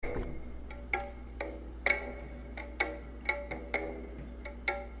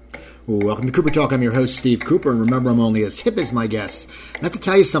Welcome to Cooper Talk. I'm your host, Steve Cooper, and remember, I'm only as hip as my guests. And I have to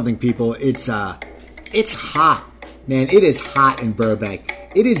tell you something, people. It's hot. Man, it is hot in Burbank.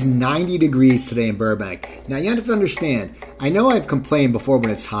 It is 90 degrees today in Burbank. Now, you have to understand, I know I've complained before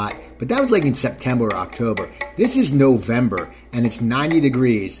when it's hot, but that was like in September or October. This is November, and it's 90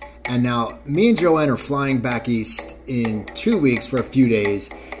 degrees. And now, me and Joanne are flying back east in 2 weeks for a few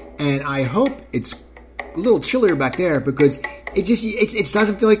days, and I hope it's a little chillier back there because it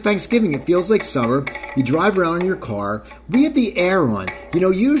doesn't feel like Thanksgiving. It feels like summer. You drive around in your car. We have the air on.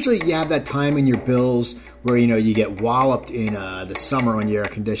 Usually you have that time in your bills where, you get walloped in the summer on your air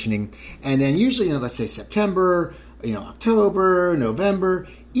conditioning. And then usually, let's say September, October, November,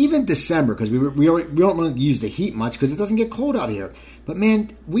 even December, because we don't want to use the heat much because it doesn't get cold out here. But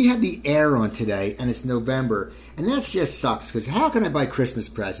man, we have the air on today, and it's November, and that just sucks because how can I buy Christmas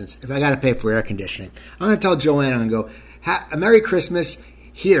presents if I got to pay for air conditioning? I'm going to tell Joanne, I'm going to go, a Merry Christmas.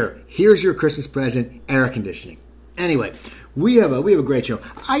 Here's your Christmas present, air conditioning. Anyway, we have a great show.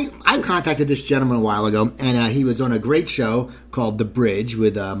 I contacted this gentleman a while ago, and he was on a great show called The Bridge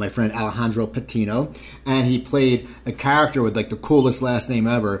with my friend Alejandro Patino, and he played a character with like the coolest last name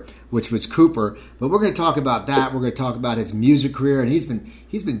ever, which was Cooper. But we're going to talk about that. We're going to talk about his music career, and he's been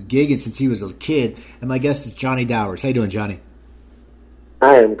gigging since he was a kid. And my guest is Johnny Dowers. How you doing, Johnny?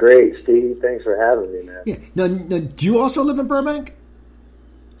 I am great, Steve. Thanks for having me, man. Yeah. Now, do you also live in Burbank?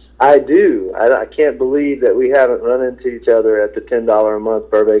 I do. I can't believe that we haven't run into each other at the $10 a month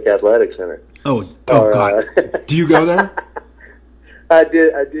Burbank Athletic Center. Oh God! Do you go there? I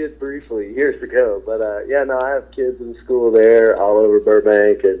did briefly years ago, but I have kids in school there all over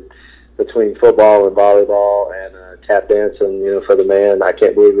Burbank, and between football and volleyball and tap dancing, for the man. I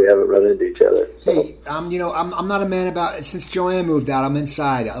can't believe we haven't run into each other. So. Hey, I'm not a man about it. Since Joanne moved out, I'm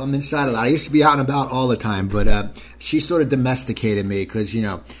inside a lot. I used to be out and about all the time, but she sort of domesticated me because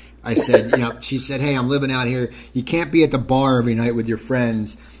I said, she said, hey, I'm living out here. You can't be at the bar every night with your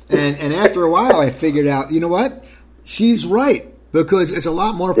friends. And after a while, I figured out, you know what? She's right, because it's a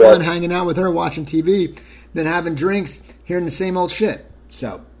lot more fun hanging out with her watching TV than having drinks, hearing the same old shit.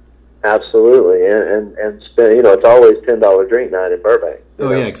 So. Absolutely, and it's always $10 drink night in Burbank.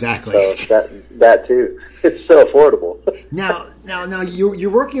 Yeah, exactly. So that too. It's so affordable. Now, you're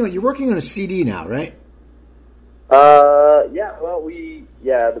working on a CD now, right?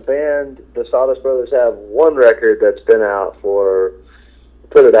 The band, the Sawdust Brothers, have one record that's been out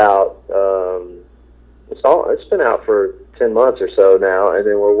it's been out for 10 months or so now, and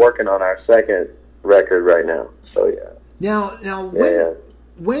then we're working on our second record right now. So yeah. Now,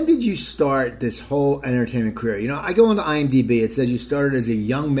 when did you start this whole entertainment career? I go onto IMDb. It says you started as a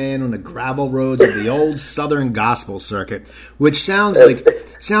young man on the gravel roads of the old Southern gospel circuit, which sounds like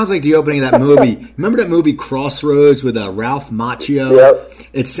the opening of that movie. Remember that movie Crossroads with Ralph Macchio? Yep.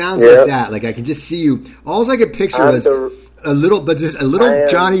 It sounds like that. Like I can just see you. All I could picture was a little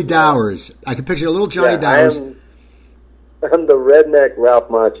Johnny Dowers. I could picture a little Johnny Dowers. I'm the redneck Ralph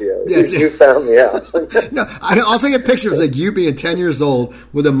Macchio. Yes. You found me out. No, all I can picture is like you being 10 years old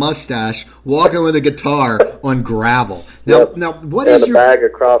with a mustache, walking with a guitar on gravel. Now, what is your bag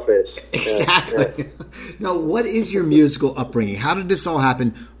of crawfish? Exactly. Yeah. Now, what is your musical upbringing? How did this all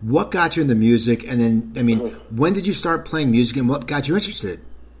happen? What got you into music? And then, when did you start playing music, and what got you interested?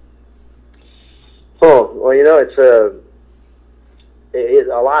 Oh, well, it's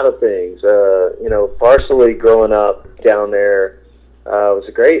a lot of things. Partially growing up down there was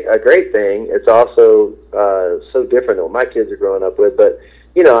a great thing. It's also so different than what my kids are growing up with. But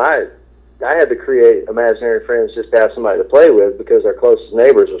I had to create imaginary friends just to have somebody to play with because our closest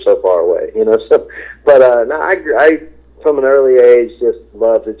neighbors were so far away. I from an early age just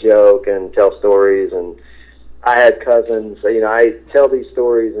loved to joke and tell stories, and I had cousins. I tell these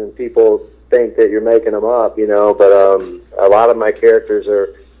stories and people think that you're making them up, but a lot of my characters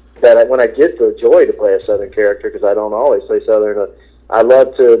are that when I get the joy to play a Southern character, because I don't always play Southern, I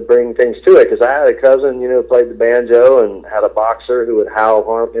love to bring things to it, because I had a cousin, who played the banjo and had a boxer who would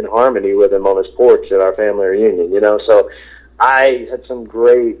howl in harmony with him on his porch at our family reunion, so I had some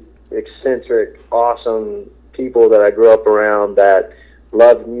great, eccentric, awesome people that I grew up around that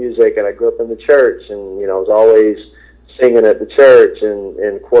loved music, and I grew up in the church, and, I was always singing at the church and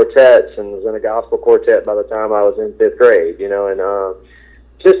in quartets, and was in a gospel quartet by the time I was in 5th grade, and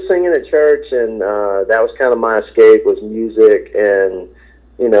just singing at church, and that was kind of my escape, was music and,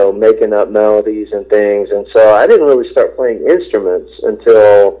 making up melodies and things. And so I didn't really start playing instruments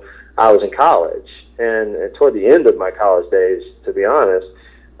until I was in college, and toward the end of my college days, to be honest.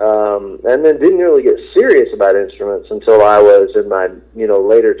 And then didn't really get serious about instruments until I was in my,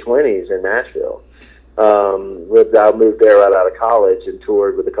 later 20s in Nashville. I moved there right out of college and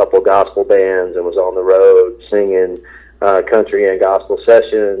toured with a couple of gospel bands and was on the road singing country and gospel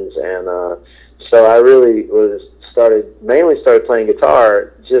sessions. And so I really mainly started playing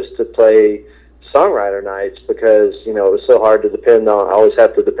guitar just to play songwriter nights because, you know, it was so hard to depend on. I always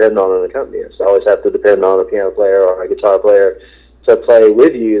have to depend on an accompanist. I always have to depend on a piano player or a guitar player to play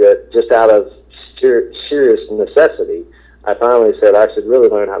with you, that just out of serious necessity. I finally said I should really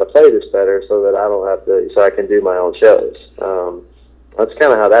learn how to play this better so that I don't have to, so I can do my own shows. That's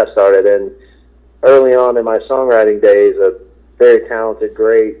kind of how that started. And early on in my songwriting days, a very talented,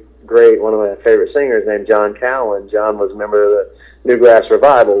 great, one of my favorite singers named John Cowan. John was a member of the Newgrass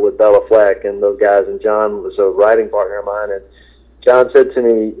Revival with Bella Fleck and those guys, and John was a writing partner of mine. And John said to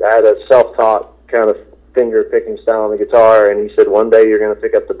me, I had a self-taught kind of finger-picking style on the guitar, and he said, one day you're going to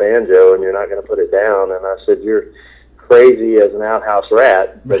pick up the banjo and you're not going to put it down. And I said, you're crazy as an outhouse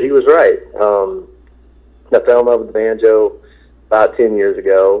rat, but he was right. I fell in love with the banjo about 10 years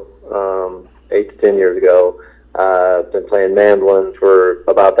ago, 8 to 10 years ago. I've been playing mandolin for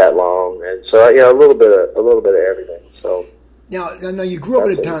about that long, and so a little bit of everything. So now you grew up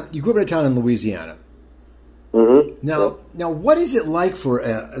in a town. You grew up in a town in Louisiana. Mm-hmm. Now, what is it like for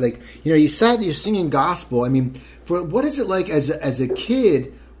you said that you're singing gospel. I mean, what is it like as a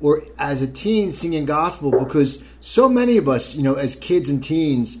kid or as a teen singing gospel? Because so many of us, as kids and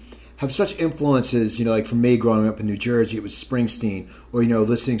teens, have such influences, like for me growing up in New Jersey, it was Springsteen, or,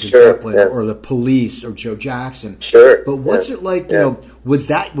 listening to Zeppelin, or The Police, or Joe Jackson. Sure. But what's it like, was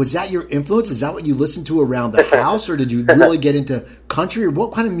that your influence? Is that what you listened to around the house, or did you really get into country, or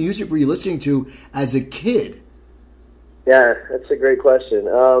what kind of music were you listening to as a kid? Yeah, that's a great question.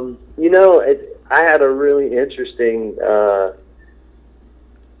 I had a really interesting,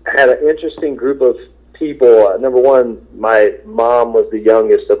 group of people. Number one, my mom was the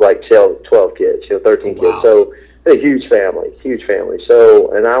youngest of 12 kids, 13 kids. So a huge family.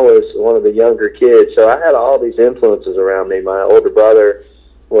 So, and I was one of the younger kids. So I had all these influences around me. My older brother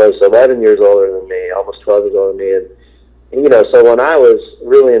was 11 years older than me, almost 12 years older than me. And, so when I was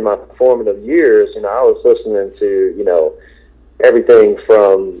really in my formative years, I was listening to, everything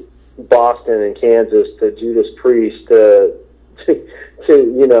from Boston and Kansas to Judas Priest to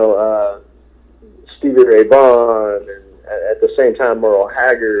Stevie Ray Vaughan, and at the same time Merle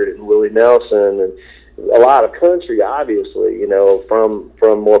Haggard and Willie Nelson, and a lot of country, obviously, from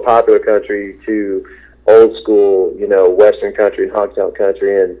more popular country to old school, Western country and honky-tonk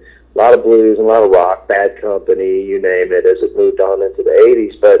country, and a lot of blues and a lot of rock, Bad Company, you name it, as it moved on into the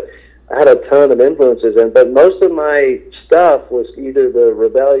 80s. But I had a ton of influences, but most of my stuff was either the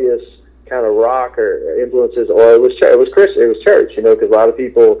rebellious kind of rock or influences, or it was Christian, it was church, because a lot of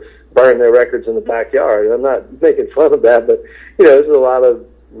people burn their records in the backyard. And I'm not making fun of that, but there's a lot of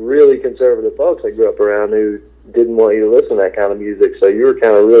really conservative folks I grew up around who didn't want you to listen to that kind of music. So you were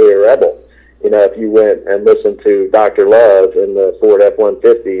kind of really a rebel, if you went and listened to Dr. Love in the Ford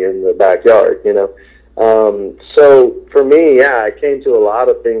F-150 in the backyard, So for me, I came to a lot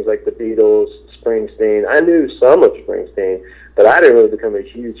of things like the Beatles, Springsteen. I knew some of Springsteen, but I didn't really become a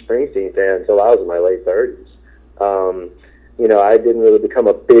huge Springsteen fan until I was in my late 30s. I didn't really become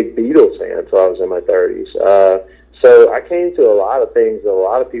a big Beatles fan until I was in my 30s. So I came to a lot of things that a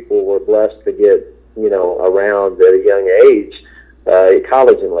lot of people were blessed to get, around at a young age,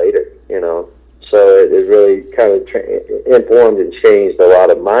 college and later, So it really kind of informed and changed a lot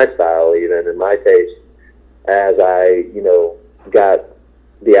of my style, even, and my taste, as I, got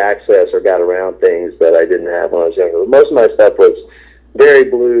the access or got around things that I didn't have when I was younger. Most of my stuff was very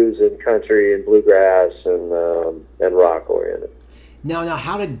blues and country and bluegrass and rock oriented. Now,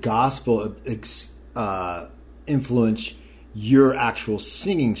 how did gospel influence your actual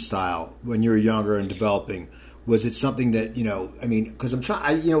singing style when you were younger and developing? Was it something that, because I'm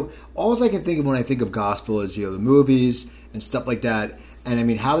trying, all I can think of when I think of gospel is, the movies and stuff like that.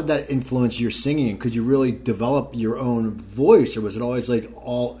 And how did that influence your singing? Could you really develop your own voice, or was it always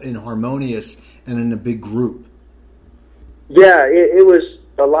all inharmonious and in a big group? Yeah, it was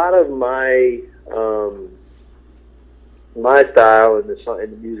a lot of my my style and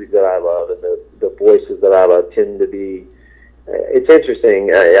the music that I love and the voices that I love tend to be. It's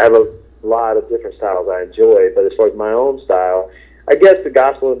interesting. I have a lot of different styles I enjoy, but as far as my own style, I guess the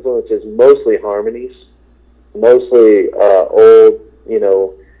gospel influence is mostly harmonies, mostly old,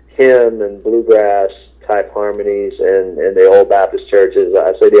 hymn and bluegrass type harmonies, and the old Baptist churches.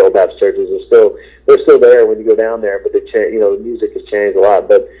 I say the old Baptist churches they're still there when you go down there, but the music has changed a lot.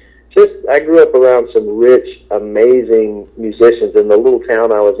 But I grew up around some rich, amazing musicians. In the little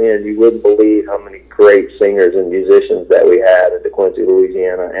town I was in, you wouldn't believe how many great singers and musicians that we had in DeQuincy,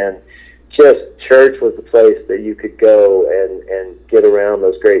 Louisiana. And just church was the place that you could go and get around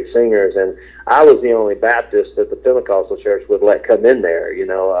those great singers. And I was the only Baptist that the Pentecostal church would let come in there,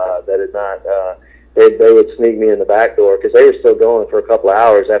 that had not, they would sneak me in the back door because they were still going for a couple of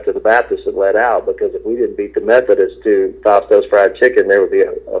hours after the Baptists had let out, because if we didn't beat the Methodists to Fausto's Fried Chicken, there would be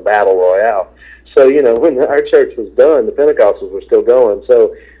a battle royale. So, when our church was done, the Pentecostals were still going.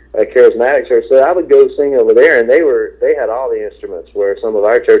 So, a charismatic church, so I would go sing over there, and they had all the instruments, where some of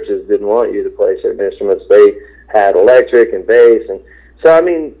our churches didn't want you to play certain instruments. They had electric and bass, and so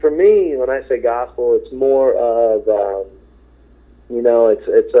for me, when I say gospel, it's more of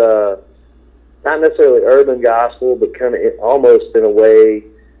it's not necessarily urban gospel, but kind of almost in a way,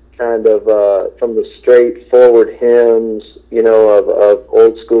 kind of from the straightforward hymns, of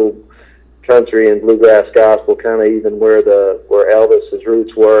old school country and bluegrass gospel, kind of even where Elvis's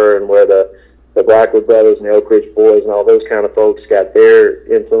roots were, and where the Blackwood Brothers and the Oak Ridge Boys and all those kind of folks got their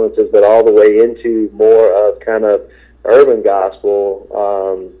influences, but all the way into more of kind of urban gospel,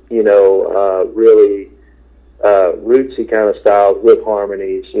 really rootsy kind of styles with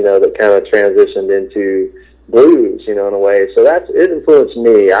harmonies, that kind of transitioned into blues, in a way. So it influenced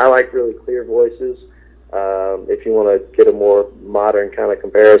me. I like really clear voices. If you want to get a more modern kind of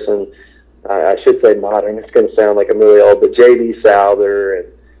comparison, I should say modern. It's going to sound like I'm really old, but J.D. Souther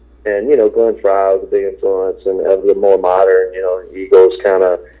and Glenn Frey was a big influence, and of the more modern, Eagles kind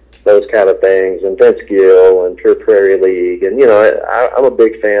of, those kind of things, and Vince Gill and Pure Prairie League, and I'm a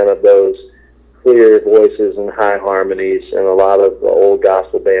big fan of those clear voices and high harmonies, and a lot of the old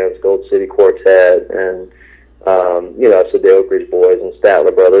gospel bands, Gold City Quartet, and so the Oak Ridge Boys and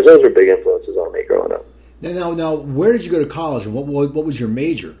Statler Brothers. Those were big influences on me growing up. Now, where did you go to college, and what was your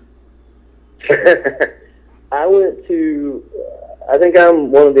major? I went to, I think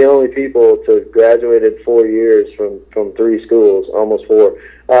I'm one of the only people to graduated 4 years from 3 schools, almost 4.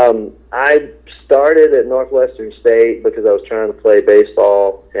 I started at Northwestern State because I was trying to play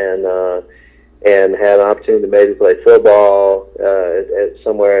baseball, and had an opportunity to maybe play football at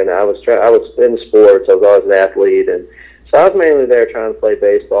somewhere, and I was in sports. I was always an athlete, and so I was mainly there trying to play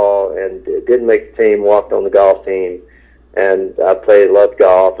baseball, and didn't make the team. Walked on the golf team, and I loved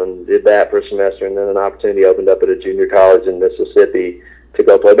golf, and did that for a semester, and then an opportunity opened up at a junior college in Mississippi to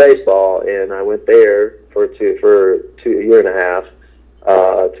go play baseball, and I went there for a year and a half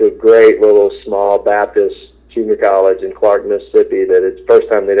to a great little small Baptist junior college in Clark, Mississippi, that it's the first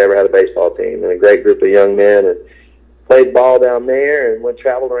time they'd ever had a baseball team, and a great group of young men, and played ball down there, and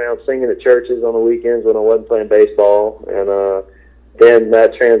traveled around singing at churches on the weekends when I wasn't playing baseball. And then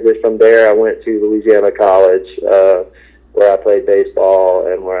that transition from there, I went to Louisiana College, where I played baseball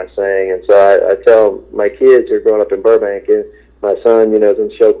and where I sang. And so I tell my kids who are growing up in Burbank, and my son, is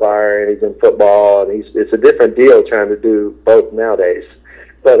in show choir, and he's in football, and it's a different deal trying to do both nowadays.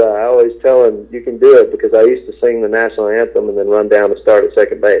 But I always tell him, you can do it, because I used to sing the national anthem and then run down to start at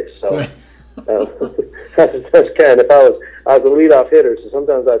second base. So that's kind of, I was a leadoff hitter, so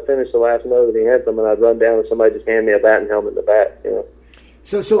sometimes I'd finish the last note of the anthem and I'd run down and somebody just hand me a bat and helmet in the bat.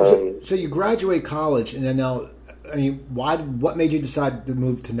 So you graduate college, and then now, what made you decide to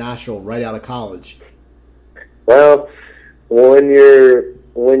move to Nashville right out of college? Well, when you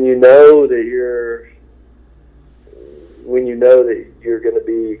know that you're going to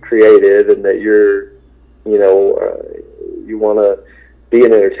be creative, and that you want to be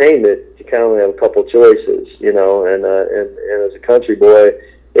in entertainment, you kind of have a couple choices, and as a country boy,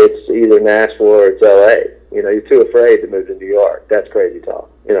 it's either Nashville or it's L.A. You're too afraid to move to New York. That's crazy talk,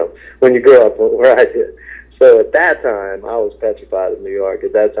 when you grow up where I did. So at that time, I was petrified of New York.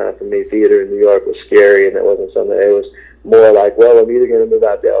 At that time, for me, theater in New York was scary, and it wasn't something. It was more like, well, I'm either going to move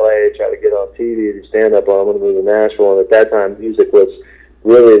out to L.A., try to get on TV, do stand-up, or I'm going to move to Nashville. And at that time, music was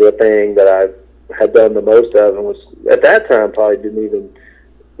really the thing that I had done the most of, and was, at that time, probably didn't even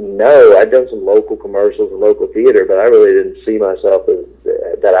know. I'd done some local commercials and local theater, but I really didn't see myself as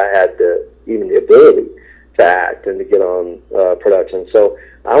that I had even the ability to act and to get on production. So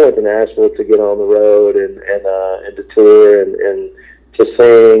I went to Nashville to get on the road and to tour and to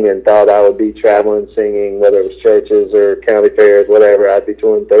sing, and thought I would be traveling singing, whether it was churches or county fairs, whatever. I'd be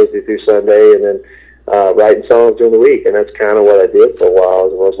touring Thursday through Sunday, and then writing songs during the week, and that's kind of what I did for a while,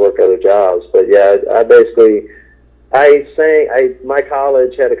 as well as work other jobs. But yeah, I sang. My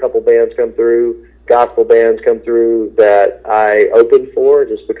college had a couple bands come through, gospel bands come through, that I opened for,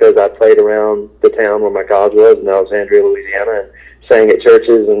 just because I played around the town where my college was, in Alexandria, Louisiana, and sang at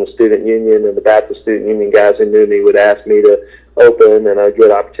churches, and the student union and the Baptist student union guys who knew me would ask me to open, and I'd get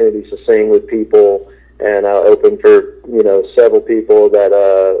opportunities to sing with people, and I opened for several people that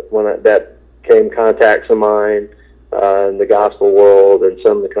that came contacts of mine, in the gospel world and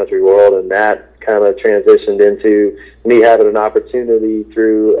some in the country world, and that kind of transitioned into me having an opportunity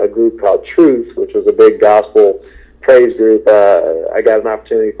through a group called Truth, which was a big gospel praise group. I got an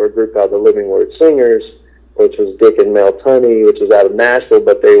opportunity for a group called the Living Word Singers, which was Dick and Mel Tunney, which was out of Nashville,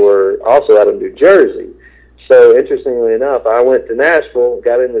 but they were also out of New Jersey. So interestingly enough, I went to Nashville,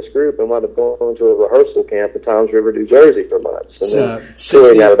 got in this group, and wound up going to a rehearsal camp in Toms River, New Jersey for months, and then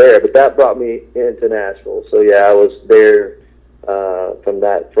touring out of there. But that brought me into Nashville. So yeah, I was there from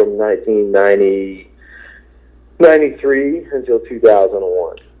 1993 until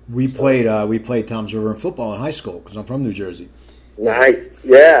 2001. We played Toms River in football in high school because I'm from New Jersey. Nice,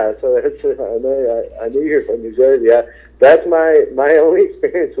 yeah. So that's, I knew you're from New Jersey. That's my only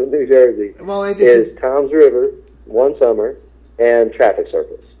experience with New Jersey. Well, is Toms River one summer and traffic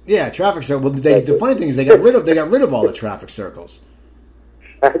circles. Yeah, traffic circles. Well, the funny thing is they got rid of all the traffic circles.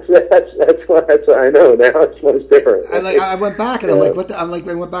 That's what I know now. It's much different. I went back and I'm like, what? I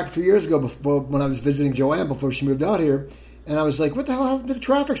went back a few years ago before when I was visiting Joanne before she moved out here. And I was like, what the hell happened to the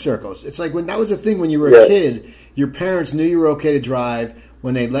traffic circles? It's like when that was a thing when you were a kid, your parents knew you were okay to drive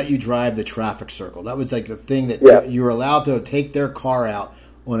when they let you drive the traffic circle. That was like the thing that you were allowed to take their car out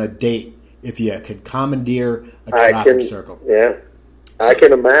on a date if you could commandeer a traffic circle. Yeah, I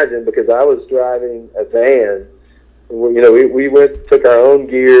can imagine because I was driving a van. You know, we took our own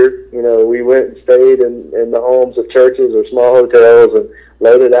gear. You know, we went and stayed in the homes of churches or small hotels and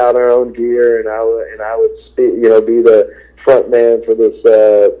loaded out our own gear. And I would be the front man for this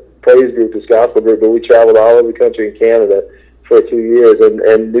praise group, this gospel group. But we traveled all over the country in Canada for 2 years.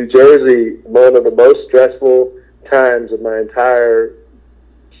 And New Jersey, one of the most stressful times of my entire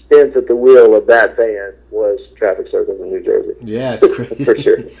stint at the wheel of that van was traffic circles in New Jersey. Yeah, it's crazy. For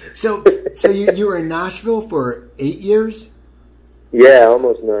sure. So you were in Nashville for 8 years? Yeah,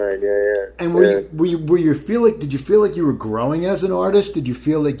 almost 9. Yeah. And did you feel like you were growing as an artist? Did you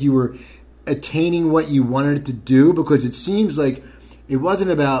feel like you were attaining what you wanted to do? Because it seems like it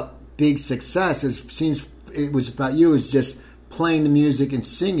wasn't about big success. It seems it was about you. It was just playing the music and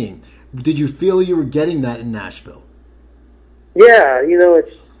singing. Did you feel you were getting that in Nashville? Yeah, you know,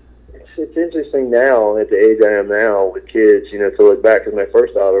 it's interesting now at the age I am now with kids, you know, to look back because my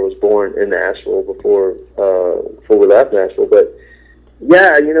first daughter was born in Nashville before we left Nashville. But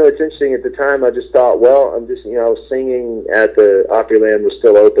yeah, you know, it's interesting. At the time, I just thought, well, I was singing at the Opryland was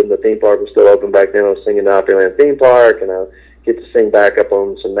still open. The theme park was still open back then. I was singing the Opryland theme park, and I get to sing back up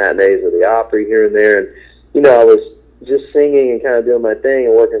on some matinees of the Opry here and there. And you know, I was just singing and kind of doing my thing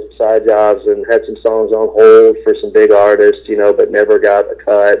and working some side jobs and had some songs on hold for some big artists, you know, but never got a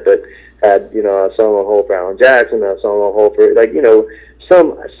cut. But had, you know, a song on hold for Alan Jackson, a song on hold for, like, you know,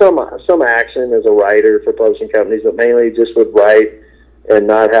 some action as a writer for publishing companies, but mainly just would write and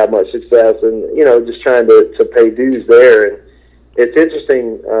not have much success and, you know, just trying to pay dues there. And it's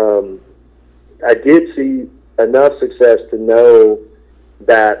interesting. I did see enough success to know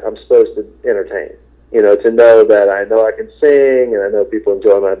that I'm supposed to entertain. You know, to know that I know I can sing and I know people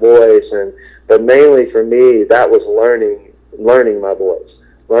enjoy my voice, but mainly for me, that was learning my voice,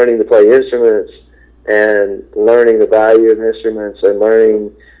 learning to play instruments and learning the value of instruments and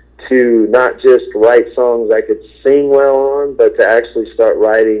learning to not just write songs I could sing well on, but to actually start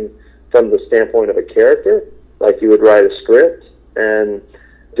writing from the standpoint of a character, like you would write a script. And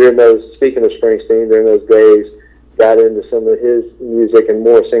speaking of Springsteen, during those days, got into some of his music and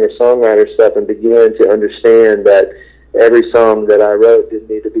more singer-songwriter stuff and began to understand that every song that I wrote didn't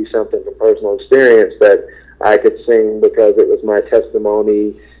need to be something from personal experience that I could sing because it was my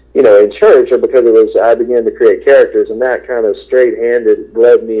testimony, you know, in church, or because I began to create characters, and that kind of straight-handed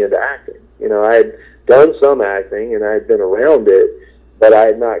led me into acting. You know, I had done some acting and I had been around it, but I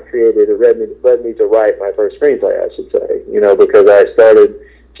had not created it. Led me to write my first screenplay, I should say, you know, because I started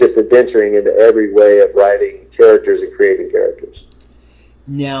just adventuring into every way of writing characters and creating characters.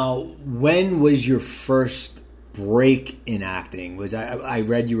 Now, when was your first break in acting? I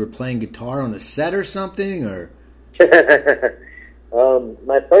read you were playing guitar on a set or something, or?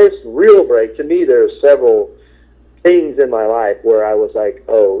 My first real break, to me, there are several things in my life where I was like,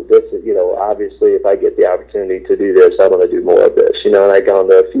 oh, this is, you know, obviously if I get the opportunity to do this, I'm going to do more of this, you know, and I'd gone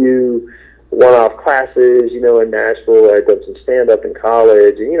to a few one-off classes, you know, in Nashville. I'd done some stand-up in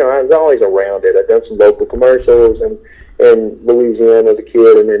college, and, you know, I was always around it. I'd done some local commercials in Louisiana as a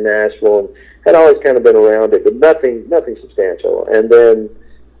kid and in Nashville, and had always kind of been around it, but nothing substantial. And then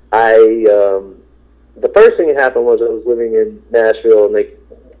the first thing that happened was I was living in Nashville, and they,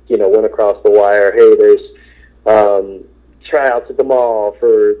 you know, went across the wire, hey, there's tryouts at the mall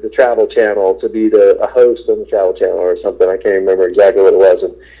for the Travel Channel to be a host on the Travel Channel or something. I can't remember exactly what it was.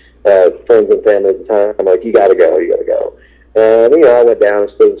 friends and family at the time. I'm like, you got to go. And, I went down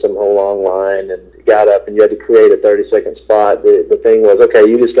and stood in some whole long line and got up, and you had to create a 30-second spot. The thing was, okay,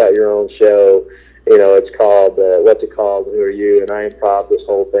 you just got your own show. It's called, what's it called, Who Are You? And I improv this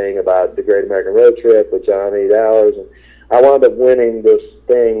whole thing about the Great American Road Trip with John 8 Hours. And I wound up winning this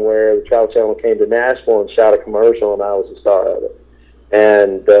thing where the Travel Channel came to Nashville and shot a commercial, and I was the star of it.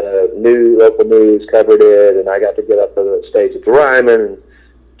 And local news covered it, and I got to get up on the stage at the Ryman and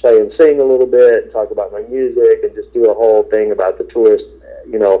play and sing a little bit and talk about my music and just do a whole thing about the tourist,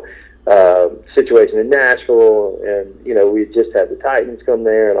 situation in Nashville. And, we just had the Titans come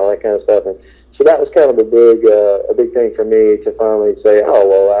there and all that kind of stuff. And so that was kind of a big thing for me to finally say, oh,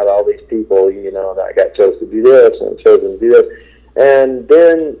 well, out of all these people, that I got chosen to do this and chosen to do this. And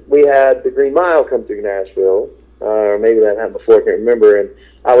then we had the Green Mile come through Nashville, or maybe that happened before, I can't remember. And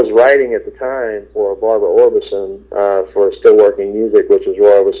I was writing at the time for Barbara Orbison for Still Working Music, which was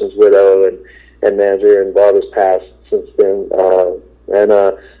Roy Orbison's widow and manager, and Barbara's passed since then.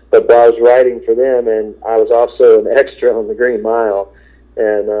 But I was writing for them, and I was also an extra on the Green Mile.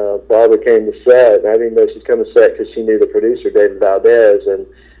 And Barbara came to set, and I didn't know she'd come to set because she knew the producer, David Valdez, and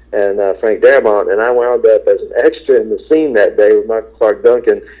Frank Darabont, and I wound up as an extra in the scene that day with Michael Clark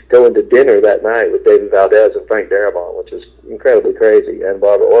Duncan going to dinner that night with David Valdez and Frank Darabont, which is incredibly crazy, and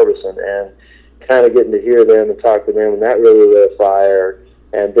Barbara Orbison, and kind of getting to hear them and talk to them, and that really lit a fire.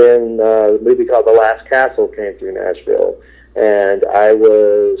 And then a movie called The Last Castle came through Nashville, and I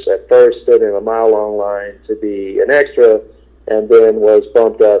was at first stood in a mile-long line to be an extra, and then was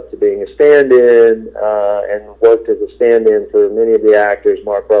bumped up to being a stand-in, and worked as a stand-in for many of the actors,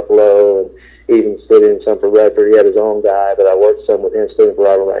 Mark Ruffalo, and even stood in some for Redford. He had his own guy, but I worked some with him, stood in for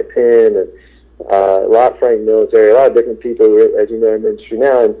Robert Wright Penn, and a lot of Frank Military, a lot of different people, as you know, in the industry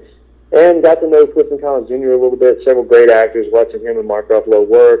now, and got to know Clifton Collins Jr. a little bit, several great actors, watching him and Mark Ruffalo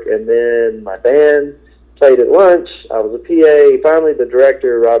work, and then my band played at lunch. I was a PA. Finally, the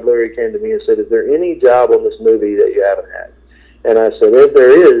director, Rod Lurie, came to me and said, is there any job on this movie that you haven't had? And I said, if there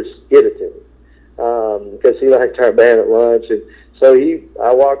is, give it to me. Because he liked our band at lunch. And so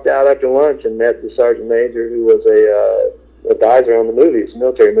I walked out after lunch and met the Sergeant Major, who was a advisor on the movie. It's a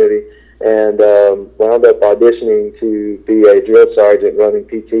military movie. And wound up auditioning to be a drill sergeant running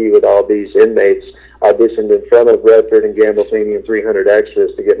PT with all these inmates. Auditioned in front of Redford and Gandolfini and 300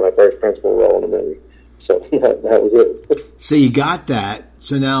 extras to get my first principal role in the movie. So that was it. So you got that.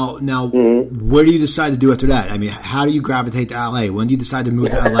 So now, What do you decide to do after that? I mean, how do you gravitate to LA? When do you decide to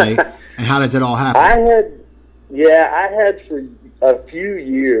move to LA, and how does it all happen? I had for a few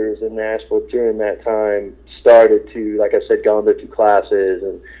years in Nashville during that time started to, like I said, gone to 2 classes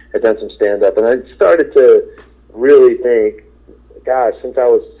and had done some stand-up, and I started to really think, gosh, since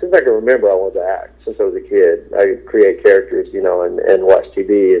I can remember, I wanted to act. Since I was a kid, I could create characters, and watch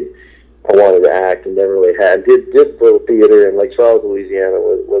TV, and I wanted to act and never really had. Did little theater in Lake Charles, Louisiana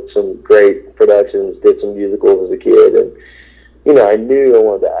with some great productions, did some musicals as a kid, and, I knew I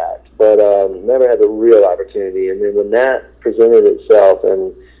wanted to act, but never had the real opportunity. And then when that presented itself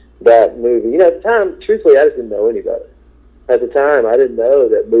and that movie, at the time, truthfully, I just didn't know any better. At the time, I didn't know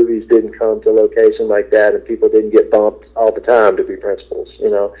that movies didn't come to location like that and people didn't get bumped all the time to be principals,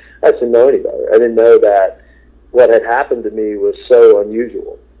 I just didn't know any better. I didn't know that what had happened to me was so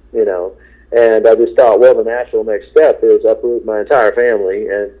unusual. And I just thought, well, the natural next step is uproot my entire family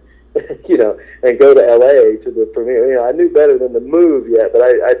and, and go to LA to the premiere. I knew better than to move yet, but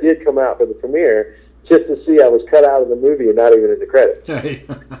I did come out for the premiere just to see I was cut out of the movie and not even in the credits.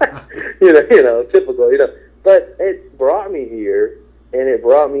 Typical, But it brought me here,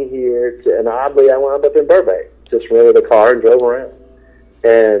 and oddly, I wound up in Burbank. Just rented a car and drove around.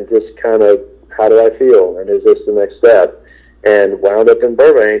 And just kind of, how do I feel? And is this the next step? And wound up in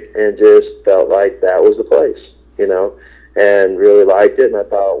Burbank and just felt like that was the place, and really liked it. And I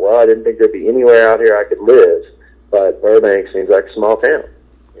thought, well, I didn't think there'd be anywhere out here I could live, but Burbank seems like a small town,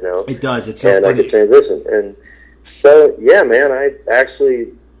 It does. It's so and funny. I could transition. And so, yeah, man, I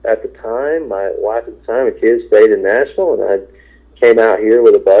actually, at the time, my wife at the time and kids stayed in Nashville, and I came out here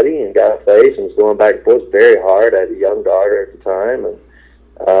with a buddy and got a place and was going back and forth. Very hard. I had a young daughter at the time, and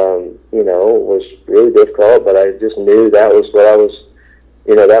it was really difficult, but I just knew that was what I was,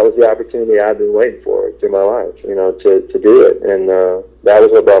 that was the opportunity I'd been waiting for through my life, to do it. And that was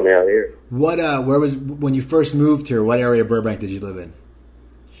what brought me out here. When you first moved here, what area of Burbank did you live in?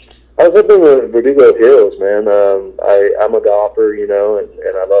 I was up in the Verdugo Hills, man. I'm a golfer, and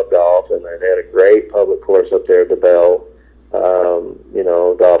I love golf, and I had a great public course up there at the Bell,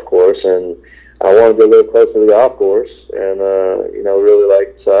 golf course, and I wanted to live close to the golf course, and, really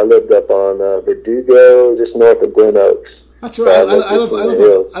so I lived up on Verdugo, just north of Glen Oaks, That's right. I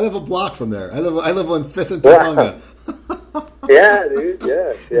live a block from there. I live on 5th and Topanga. Yeah, dude.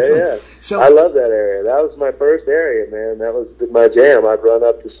 Yeah. So I love that area. That was my first area, man. That was my jam. I'd run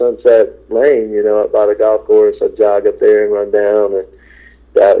up to Sunset Lane, up by the golf course. I'd jog up there and run down, and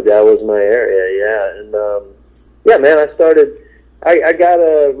that was my area. Yeah, and yeah, man. I got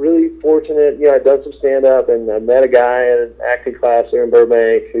a really fortunate. I'd done some stand up, and I met a guy in an acting class there in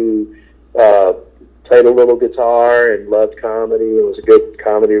Burbank who played a little guitar and loved comedy and was a good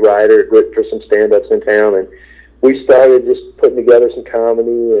comedy writer. Wrote for some stand ups in town, and we started just putting together some comedy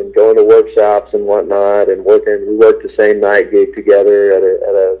and going to workshops and whatnot, and working. We worked the same night gig together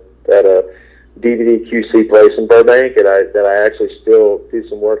at a DVD QC place in Burbank, and that I actually still do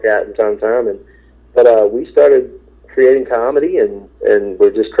some work at from time to time. But we started creating comedy, and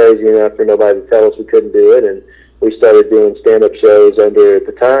we're just crazy enough for nobody to tell us we couldn't do it, and we started doing stand-up shows under, at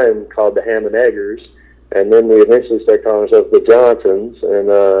the time, called the Ham and Eggers, and then we eventually started calling ourselves the Johnsons,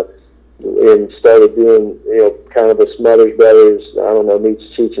 and started doing, kind of a Smothers Brothers, I don't know, meets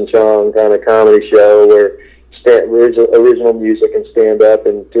Cheech and Chong kind of comedy show where original music and stand-up.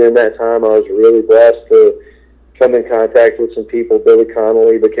 And during that time, I was really blessed to come in contact with some people. Billy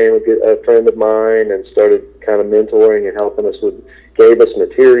Connolly became a friend of mine and started kind of mentoring and helping us gave us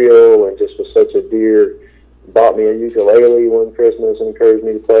material, and just was such a dear, bought me a ukulele one Christmas and encouraged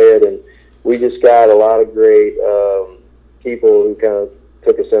me to play it. And we just got a lot of great people who kind of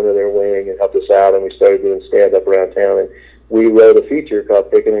took us under their wing and helped us out, and we started doing stand-up around town. And we wrote a feature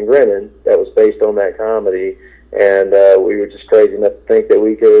called Pickin' and Grinnin' that was based on that comedy, and we were just crazy enough to think that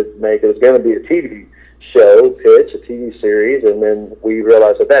we could make it. It was going to be a TV show pitch, a TV series, and then we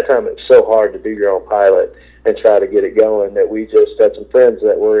realized at that time it was so hard to do your own pilot and try to get it going that we just had some friends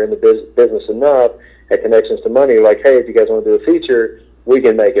that were in the business enough, had connections to money, like, hey, if you guys want to do a feature, we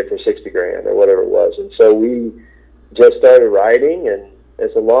can make it for $60,000 or whatever it was. And so we just started writing, and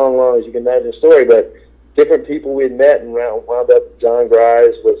it's a long, as you can imagine, story, but different people we had met and wound up. John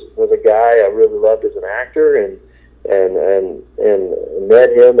Grise was a guy I really loved as an actor, and met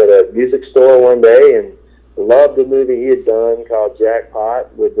him at a music store one day, and loved the movie he had done called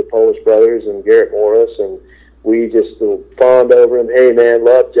Jackpot with the Polish Brothers and Garrett Morris, and we just fawned over him. Hey man,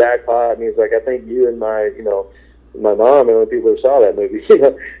 love Jackpot, and he's like, I think you and my mom and the people who saw that movie,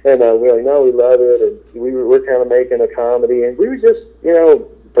 and we're like, no, we love it, and we're kind of making a comedy, and we were just,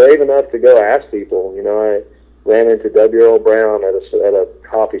 brave enough to go ask people. I ran into W. Earl Brown at a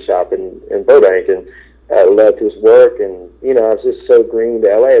coffee shop in Burbank, and I loved his work, and I was just so green to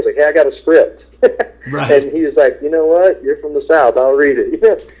LA. I was like, hey, I got a script. Right. And he was like, you know what? You're from the South. I'll read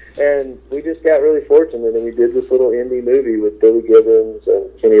it. And we just got really fortunate, and we did this little indie movie with Billy Gibbons and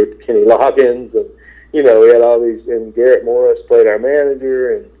Kenny Loggins, and we had all these. And Garrett Morris played our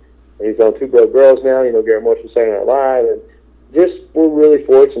manager, and he's on Two Broke Girls now. Garrett Morris was Saturday Night Live, and just we're really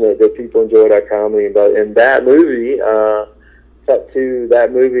fortunate that people enjoyed our comedy. And that movie,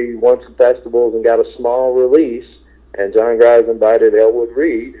 won some festivals and got a small release. And John Grise invited Elwood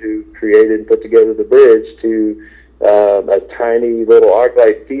Reed, who created and put together The Bridge, to a tiny little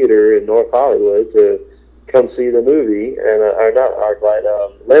ArcLight theater in North Hollywood to come see the movie, and not ArcLight,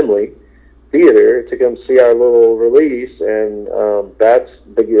 Lemley Theater, to come see our little release, and that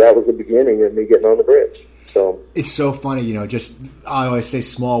was the beginning of me getting on The Bridge. So it's so funny, just I always say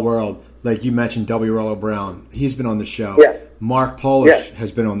small world. Like you mentioned, W. Earl Brown, he's been on the show. Yeah. Mark Polish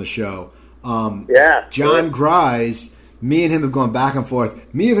has been on the show. John Grise, me and him have gone back and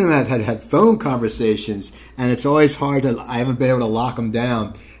forth. Me and him have had phone conversations, and it's always hard I haven't been able to lock him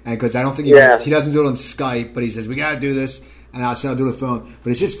down, and because I don't think he doesn't do it on Skype, but he says we got to do this, and I'll do the phone.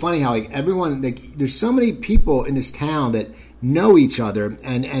 But it's just funny how everyone, there's so many people in this town that know each other,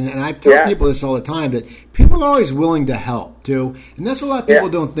 and I tell people this all the time, that people are always willing to help too, and that's a lot of people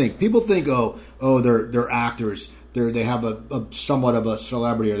don't think. People think, they're actors. They have a somewhat of a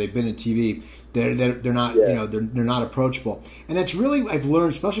celebrity, or they've been in TV. They're not they're not approachable, and that's really, I've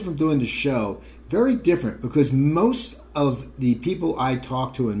learned, especially from doing the show, very different, because most of the people I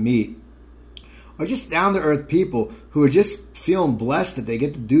talk to and meet are just down to earth people who are just feeling blessed that they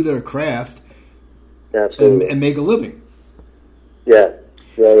get to do their craft and make a living. Yeah.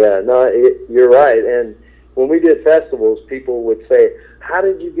 No, you're right. And when we did festivals, people would say, how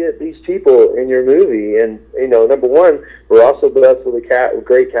did you get these people in your movie? And, number one, we're also blessed with a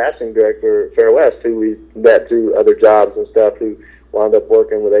great casting director, Fair West, who we met through other jobs and stuff, who wound up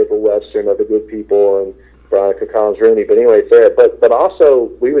working with April Webster and other good people, and Veronica Collins-Rooney. But anyway, Fair. But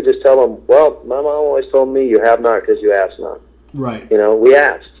also, we would just tell them, well, my mom always told me, you have not because you asked not. Right. We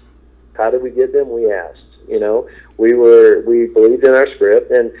asked. How did we get them? We asked. We believed in our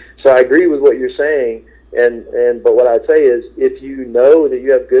script. And so I agree with what you're saying. But what I'd say is, if you know that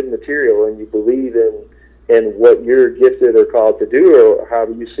you have good material and you believe in what you're gifted or called to do, or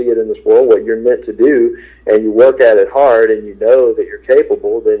however you see it in this world, what you're meant to do, and you work at it hard, and you know that you're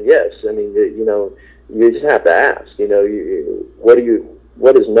capable, then yes, I mean, you know, you just have to ask. You know, what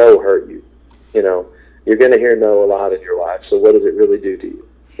does no hurt you? You know, you're going to hear no a lot in your life. So what does it really do to you?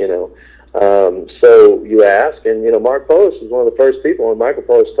 You know. So you ask, and you know, Mark Post was one of the first people when Michael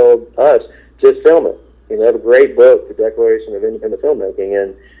Post told us, just film it. You know, they have a great book, The Declaration of Independent Filmmaking,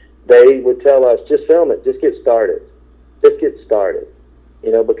 and they would tell us, just film it, just get started. Just get started.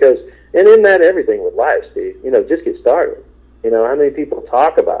 You know, because, and in that everything with life, Steve, you know, just get started. You know, how many people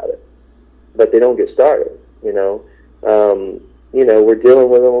talk about it, but they don't get started, you know? You know, we're dealing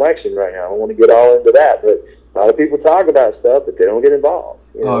with an election right now. I don't want to get all into that, but a lot of people talk about stuff, but they don't get involved.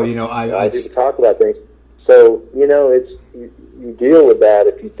 You know? Oh, you know, a lot of people talk about things. So, you know, you deal with that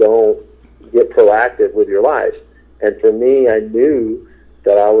if you don't get proactive with your life. And for me, I knew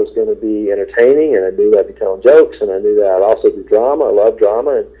that I was going to be entertaining, and I knew that I'd be telling jokes, and I knew that I'd also do drama. I love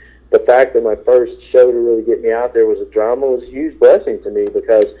drama, and the fact that my first show to really get me out there was a drama was a huge blessing to me,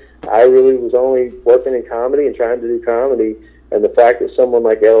 because I really was only working in comedy and trying to do comedy, and the fact that someone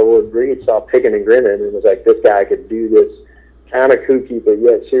like Elwood Reed saw Picking and Grinning and was like, this guy could do this kind of kooky but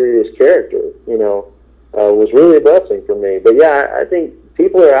yet serious character, you know, was really a blessing for me. But yeah, I think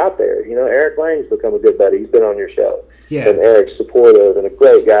people are out there. You know, Eric Lang's become a good buddy. He's been on your show. Yeah. And Eric's supportive and a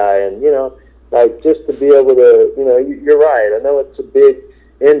great guy. And, you know, like, just to be able to, you know, you're right. I know it's a big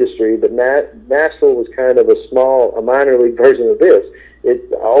industry, but Nashville was kind of a minor league version of this.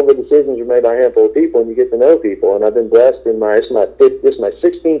 All the decisions are made by a handful of people, and you get to know people. And I've been blessed in this is my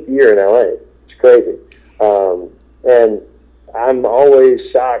 16th year in LA. It's crazy. And I'm always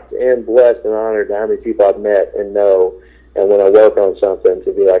shocked and blessed and honored to how many people I've met and know. And when I work on something,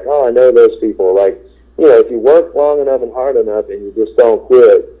 to be like, oh, I know those people. Like, you know, if you work long enough and hard enough and you just don't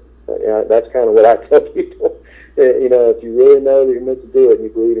quit, you know, that's kind of what I tell people. You know, if you really know that you're meant to do it and you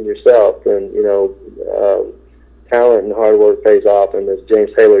believe in yourself, then, you know, talent and hard work pays off. And as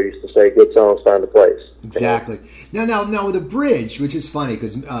James Taylor used to say, good songs find a place. Exactly. Now with The Bridge, which is funny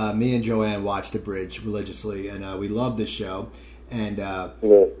because me and Joanne watch The Bridge religiously, and we love this show. And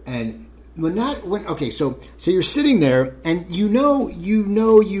and so you're sitting there, and you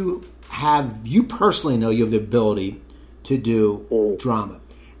personally know you have the ability to do drama,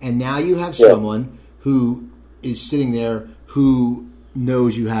 and now you have someone who is sitting there who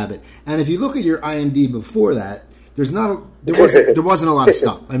knows you have it. And if you look at your IMDb before that, there wasn't a lot of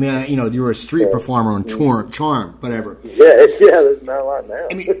stuff. I mean, you know, you were a street performer on Charm, whatever. Yeah, there's not a lot now.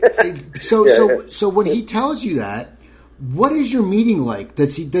 I mean, so when he tells you that, what is your meeting like?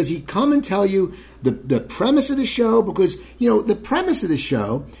 Does he come and tell you the premise of the show? Because, you know, the premise of the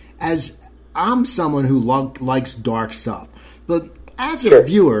show, as I'm someone who likes dark stuff, but as a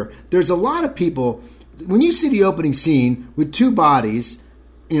viewer, there's a lot of people, when you see the opening scene with two bodies,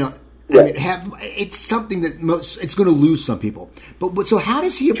 you know, it's something that it's going to lose some people. But so how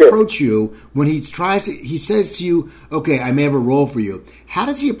does he approach you when he says to you, okay, I may have a role for you. How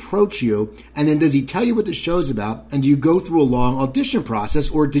does he approach you? And then does he tell you what the show's about? And do you go through a long audition process,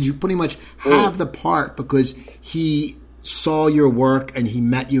 or did you pretty much have the part because he saw your work and he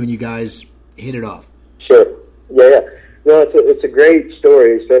met you and you guys hit it off? Sure. Yeah. No, it's a great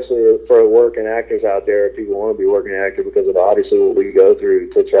story, especially for working actors out there. If people want to be working actor, because of obviously what we go through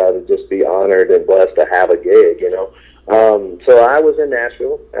to try to just be honored and blessed to have a gig, you know. So I was in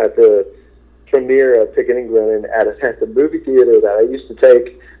Nashville at the premiere of Picking and Grinning at the movie theater that I used to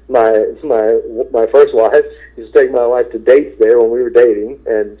take my first wife. Used to take my wife to dates there when we were dating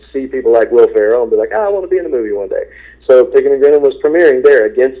and see people like Will Ferrell and be like, I want to be in the movie one day. So Picking and Grinning was premiering there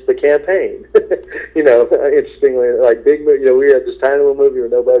against the campaign. You know, interestingly, like big movie. You know, we had this tiny little movie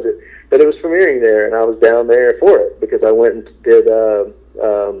with no budget, but it was premiering there, and I was down there for it because I went and did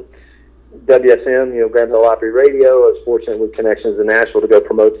WSM, you know, Grand Ole Opry Radio. I was fortunate with connections in Nashville to go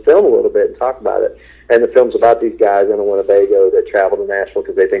promote the film a little bit and talk about it. And the film's about these guys in Winnebago that travel to Nashville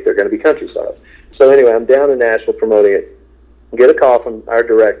because they think they're going to be country stars. So anyway, I'm down in Nashville promoting it. Get a call from our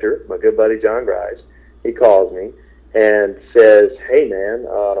director, my good buddy John Grice. He calls me and says, hey, man,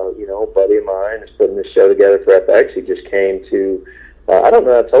 you know, a buddy of mine is putting this show together for FX. He just came to, I don't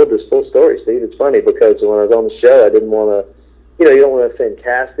know, I told this full story, Steve. It's funny because when I was on the show, I didn't want to, you know, you don't want to offend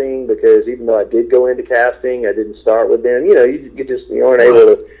casting because even though I did go into casting, I didn't start with them. You know, you aren't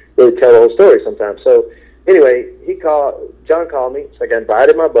able to really tell the whole story sometimes. So anyway, John called me. So I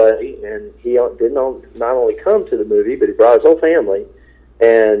invited my buddy, and he didn't not only come to the movie, but he brought his whole family.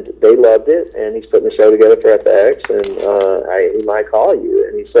 And they loved it, and he's putting the show together for FX, and he might call you.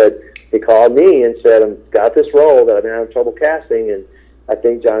 And he said, he called me and said, I've got this role that I've been having trouble casting, and I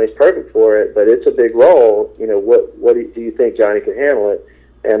think Johnny's perfect for it, but it's a big role. You know, what do you think Johnny can handle it?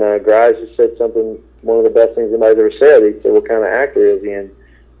 And Grise just said something, one of the best things anybody's ever said. He said, what kind of actor is he? And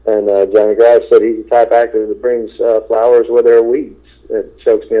Johnny Grise said he's the type actor that brings flowers where there are weeds. It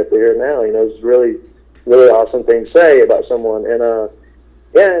chokes me up to hear it now. You know, it's really, really awesome thing to say about someone. And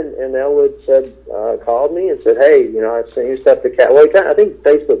and Elwood said, called me and said, hey, you know, I sent you stuff to Cat. Well, I think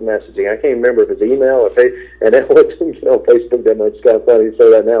Facebook messaging. I can't remember if it's email or and Elwood didn't get on Facebook that much. It's kind of funny to say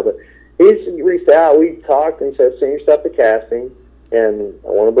that now, but he's reached out. We talked and he said, send your stuff to casting, and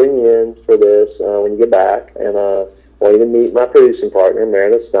I want to bring you in for this when you get back, and I want you to meet my producing partner,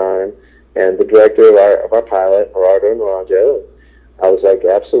 Meredith Stein, and the director of our pilot, Gerardo Naranjo. I was like,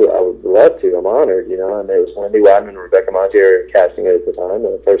 absolutely, I would love to. I'm honored, you know. And it was Wendy Wyman and Rebecca Montier casting it at the time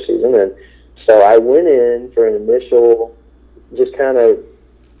in the first season. And so I went in for an initial, just kind of,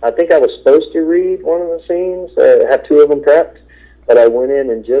 I think I was supposed to read one of the scenes. I have two of them prepped, but I went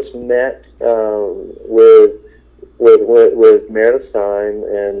in and just met with Meredith Stein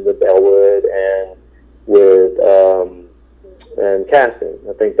and with Elwood and with and casting.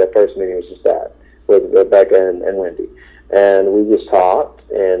 I think that first meeting was just that with Rebecca and Wendy. And we just talked,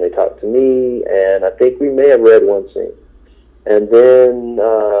 and they talked to me, and I think we may have read one scene. And then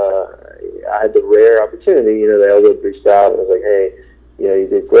I had the rare opportunity, you know, the Elwood reached out and was like, hey, you know, you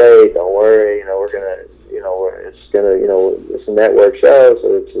did great, don't worry, you know, we're going to, you know, it's a network show,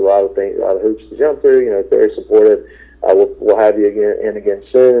 so it's a lot of things, a lot of hoops to jump through, you know, it's very supportive. We'll have you again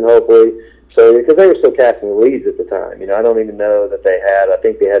soon, hopefully. So, because they were still casting the leads at the time, you know, I don't even know that they had. I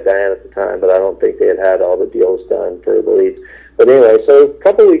think they had Diane at the time, but I don't think they had all the deals done for the leads. But anyway, so a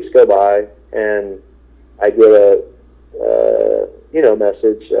couple of weeks go by, and I get a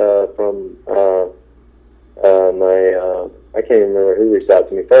message from I can't even remember who reached out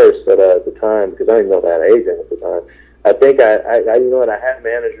to me first, but at the time, because I didn't know that agent at the time, I think I you know what, I had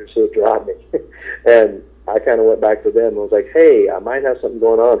managers who had dropped me, and I kind of went back to them and was like, hey, I might have something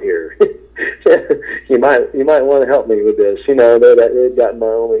going on here. you might want to help me with this. You know, they'd gotten my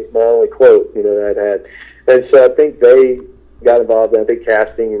only quote, you know, that I'd had. And so I think they got involved, and I think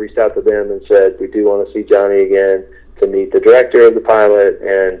casting reached out to them and said, we do want to see Johnny again, to meet the director of the pilot,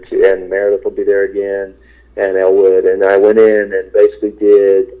 and Meredith will be there again, and Elwood. And I went in and basically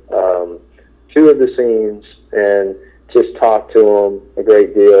did two of the scenes and just talked to them a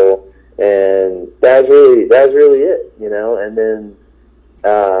great deal. And that was really it, you know. And then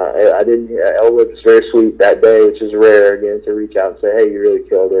Elwood was very sweet that day, which is rare, again, to reach out and say, hey, you really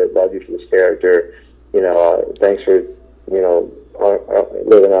killed it, love you for this character, you know, thanks for, you know,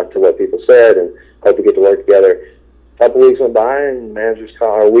 living up to what people said, and hope to get to work together. A couple weeks went by, and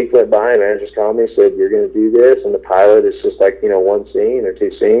a week went by, and managers called me and said, you're going to do this, and the pilot is just like, you know, one scene or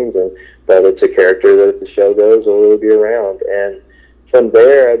two scenes, but it's a character that if the show goes, will really be around. And from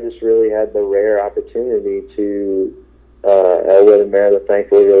there, I just really had the rare opportunity to, Elwood and Meredith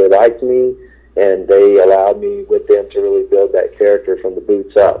thankfully really liked me, and they allowed me with them to really build that character from the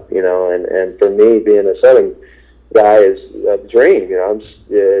boots up, you know, and for me, being a Southern guy is a dream, you know.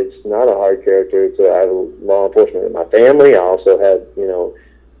 It's not a hard character. I have law enforcement in my family. I also have, you know,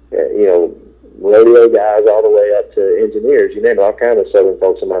 rodeo guys all the way up to engineers, you name it, all kinds of Southern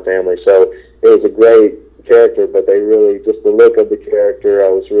folks in my family. So it was a great character, but they really, just the look of the character, I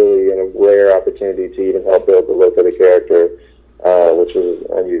was really in a rare opportunity to even help build the look of the character, which was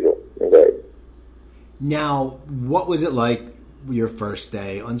unusual and great. Now, what was it like your first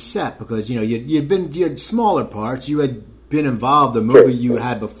day on set? Because, you know, you had smaller parts, you had been involved, the movie you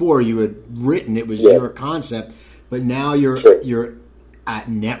had before, you had written, it was your concept, but now you're at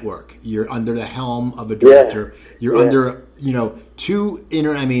network, you're under the helm of a director, you're under, you know,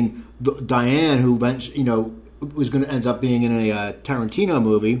 Diane, who you know was going to end up being in a Tarantino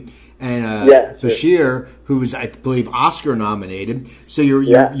movie, and Bashir, who was, I believe, Oscar nominated. So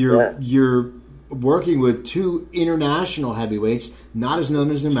you're working with two international heavyweights, not as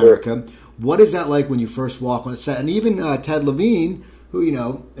known as in America. What is that like when you first walk on set? And even Ted Levine, who, you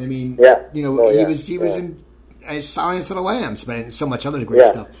know, I mean, you know, he was in Silence of the Lambs, and so much other great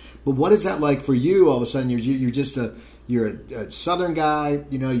stuff. But what is that like for you? All of a sudden, you're just you're a Southern guy.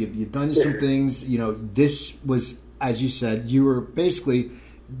 You know, you've done some things. You know, this was, as you said, you were basically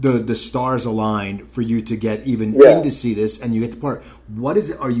the stars aligned for you to get even in to see this, and you get the part. What is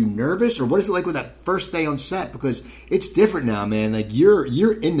it? Are you nervous, or what is it like with that first day on set? Because it's different now, man. Like you're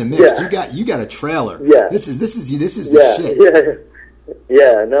in the mix. You got a trailer. This is the shit.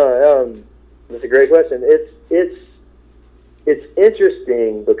 No, that's a great question. It's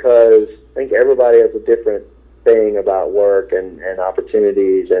interesting because I think everybody has a different thing about work and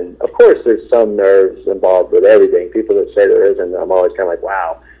opportunities. And of course, there's some nerves involved with everything. People that say there isn't, I'm always kind of like,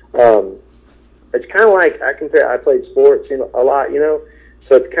 wow. It's kind of like I played sports, a lot,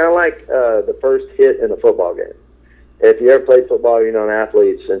 so it's kind of like the first hit in a football game. If you ever played football,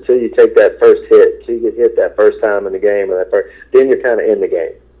 athletes, until you take that first hit, till you get hit that first time in the game, then you're kind of in the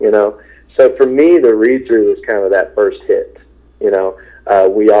game, So for me, the read-through is kind of that first hit,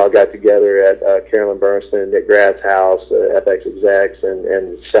 We all got together at Carolyn Bernstein and Nick Gratz's house, FX execs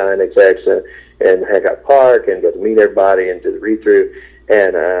and Shine execs, and Hancock Park, and got to meet everybody and do the read-through.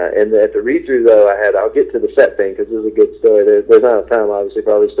 And at the read-through, though, I'll get to the set thing because this is a good story. There's not enough time, obviously,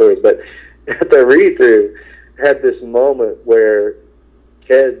 for all these stories. But at the read-through, had this moment where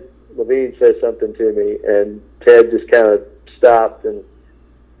Ted Levine said something to me, and Ted just kind of stopped and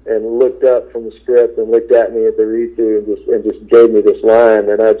looked up from the script and looked at me at the read-through and just gave me this line.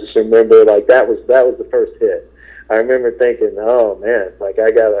 And I just remember, like, that was the first hit. I remember thinking, oh man, like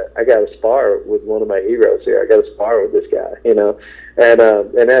I gotta spar with one of my heroes here. I gotta spar with this guy, and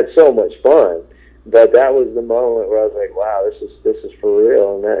had so much fun. But that was the moment where I was like, wow, this is for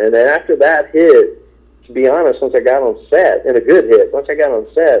real. And then after that hit, to be honest, once I got on set, and a good hit, once I got on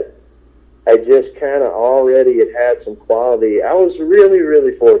set, I just kind of already had some quality. I was really,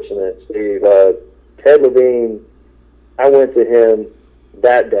 really fortunate, Steve. Ted Levine, I went to him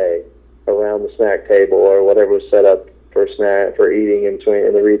that day around the snack table or whatever was set up for eating in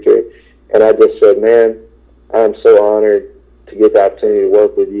the read-through, and I just said, man, I'm so honored to get the opportunity to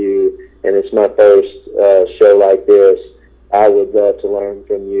work with you, and it's my first show like this. I would love to learn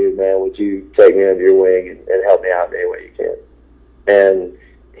from you, man. Would you take me under your wing and help me out in any way you can? And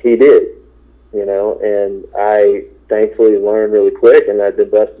he did, and I thankfully learned really quick, and I've been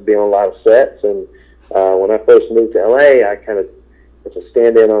blessed to be on a lot of sets. And when I first moved to LA, I kind of was a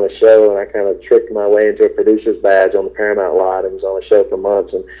stand-in on a show, and I kind of tricked my way into a producer's badge on the Paramount lot and was on the show for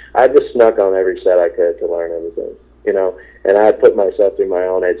months. And I just snuck on every set I could to learn everything, and I put myself through my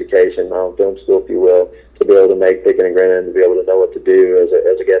own education, my own film school, if you will, to be able to make Pickin' and Grinnin', to be able to know what to do as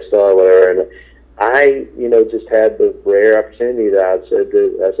a guest star or whatever. And I, just had the rare opportunity that I said,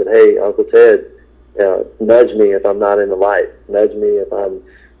 hey, Uncle Ted, nudge me if I'm not in the light. Nudge me if I'm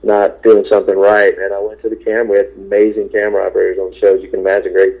not doing something right. And I went to the camera. We had amazing camera operators on the shows. You can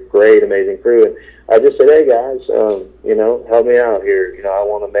imagine, great, amazing crew. And I just said, hey, guys, help me out here. I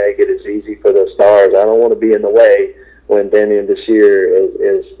want to make it as easy for the stars. I don't want to be in the way when Damian Desir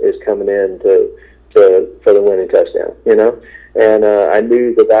is coming in for the winning touchdown, And I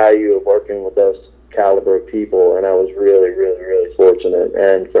knew the value of working with those caliber of people, and I was really, really, really fortunate.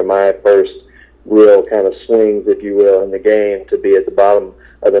 And for my first real kind of swings, if you will, in the game, to be at the bottom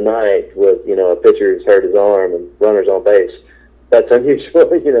of the ninth with, a pitcher who's hurt his arm and runners on base, that's unusual,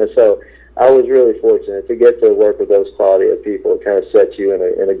 So I was really fortunate to get to work with those quality of people. It kind of sets you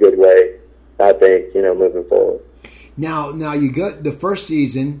in a good way, I think, moving forward. Now you got the first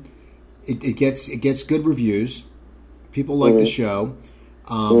season. It gets good reviews. People like the show.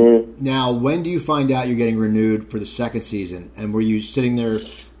 Now, when do you find out you're getting renewed for the second season? And were you sitting there?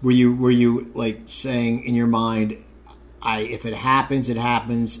 Were you like saying in your mind, if it happens, it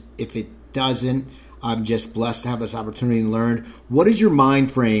happens. If it doesn't, I'm just blessed to have this opportunity and learn. What is your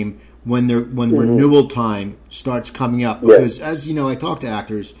mind frame when renewal time starts coming up? Because as you know, I talk to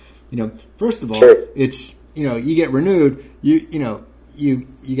actors. First of all, it's you get renewed. You can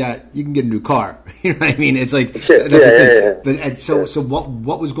get a new car. You know what I mean? It's like that's the thing. But so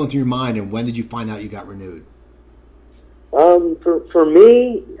what was going through your mind, and when did you find out you got renewed? For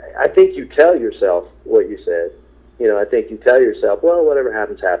me, I think you tell yourself what you said. I think you tell yourself, well, whatever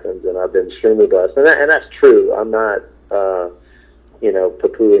happens, happens, and I've been extremely blessed, and that's true. I'm not,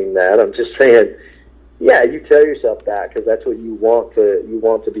 poo-pooing that. I'm just saying, yeah, you tell yourself that because that's what you want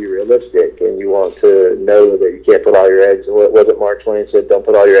to be realistic, and you want to know that you can't put all your eggs. What was it Mark Twain said? Don't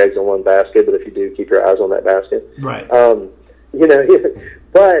put all your eggs in one basket, but if you do, keep your eyes on that basket. Right.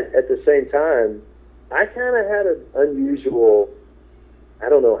 But at the same time, I kind of had an unusual. I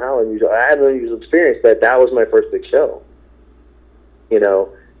don't know how unusual. I had an unusual experience that was my first big show.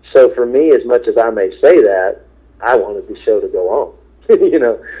 So for me, as much as I may say that, I wanted the show to go on.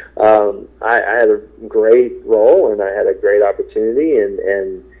 I had a great role and I had a great opportunity,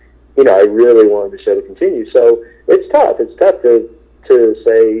 and I really wanted the show to continue. So it's tough. It's tough to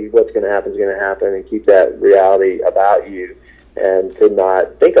say what's going to happen is going to happen and keep that reality about you and to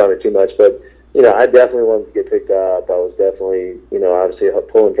not think on it too much. But I definitely wanted to get picked up. I was definitely, obviously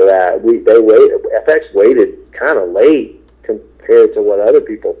pulling for that. FX waited kind of late compared to what other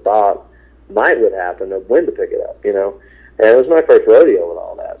people thought would happen of when to pick it up, And it was my first rodeo with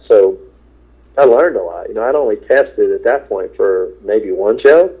all that. So I learned a lot. I'd only tested at that point for maybe one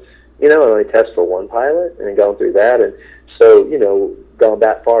show. I'd only tested for one pilot and gone through that. And so, gone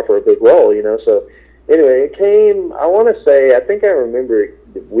that far for a big role, So anyway, it came, I think I remember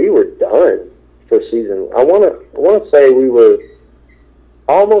we were done for season. I want to say we were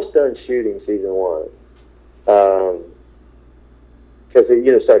almost done shooting season 1. Because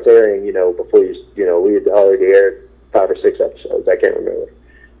it starts airing, before we had already aired 5 or 6 episodes. I can't remember.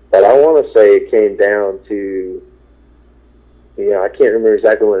 But I want to say it came down to, I can't remember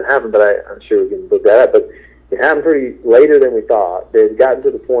exactly when it happened, but I'm sure we can look that up. But it happened pretty later than we thought. It had gotten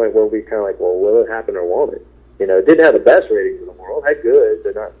to the point where we kind of like, well, will it happen or won't it? It didn't have the best ratings in the world. It had good,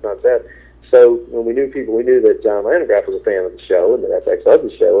 but not bad. So when we knew that John Landgraf was a fan of the show and that FX loved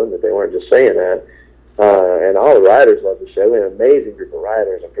the show and that they weren't just saying that. And all the writers loved the show. We had an amazing group of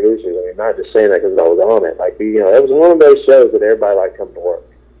writers and producers. Not just saying that because I was on it. It was one of those shows that everybody liked coming to work.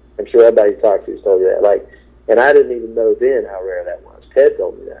 I'm sure everybody you talked to has told you that. And I didn't even know then how rare that was. Ted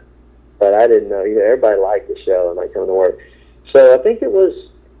told me that. But I didn't know. Everybody liked the show and liked coming to work. So I think it was,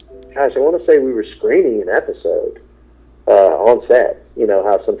 I want to say we were screening an episode on set.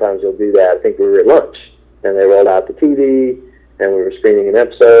 How sometimes you'll do that. I think we were at lunch, and they rolled out the TV, and we were screening an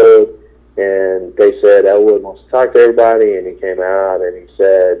episode, and they said, Elwood wants to talk to everybody, and he came out, and he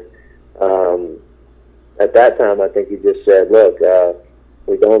said, at that time, I think he just said, look,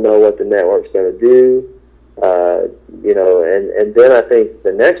 we don't know what the network's going to do. And then I think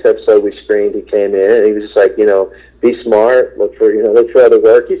the next episode we screened, he came in and he was just like, be smart, look for other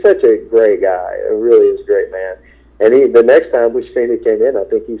work. He's such a great guy. It really is a great man. And the next time we screened, he came in, I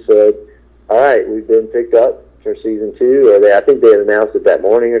think he said, all right, we've been picked up for season 2, or I think they had announced it that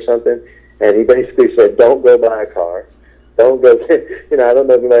morning or something. And he basically said, don't go buy a car. Don't go, I don't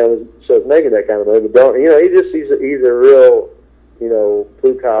know if anybody on the show's making that kind of money, but don't, he's a real,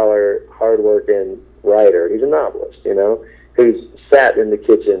 blue-collar, hard-working writer. He's a novelist, who's sat in the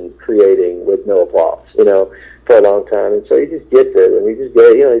kitchen creating with no applause, for a long time. And so he just gets it, and he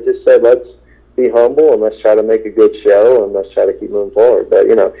just said, let's be humble, and let's try to make a good show, and let's try to keep moving forward. But,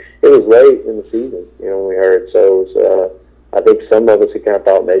 it was late in the season, when we heard. So it was, I think some of us had kind of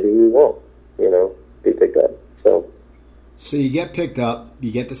thought maybe we won't, be picked up. So you get picked up,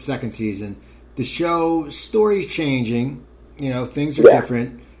 you get the second season. The show, story's changing, things are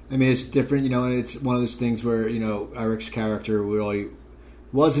different. It's different, it's one of those things where, Eric's character really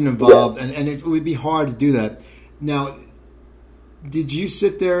wasn't involved, and it would be hard to do that. Now, did you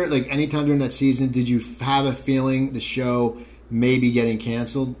sit there, anytime during that season, did you have a feeling the show may be getting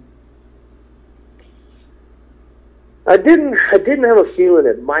canceled? I didn't have a feeling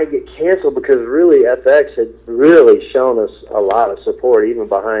it might get canceled because really FX had really shown us a lot of support even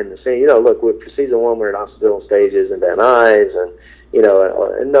behind the scenes. Look, for season 1 we were in Austin stages and Van Nuys and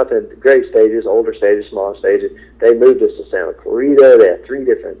and nothing, great stages, older stages, smaller stages. They moved us to Santa Clarita. They had 3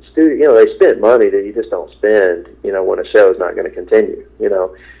 different studios. They spent money that you just don't spend, when a show is not going to continue.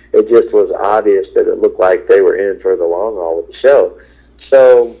 It just was obvious that it looked like they were in for the long haul with the show.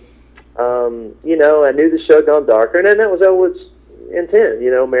 So, I knew the show had gone darker, and that was Elwood's intent.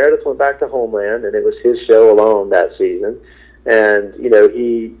 Meredith went back to Homeland, and it was his show alone that season. And,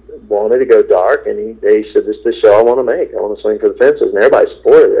 he wanted to go dark, and they said, this is the show I want to make. I want to swing for the fences, and everybody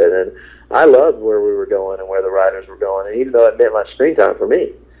supported it. And I loved where we were going and where the writers were going, and even though it meant less screen time for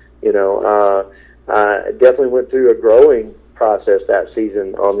me, I definitely went through a growing process that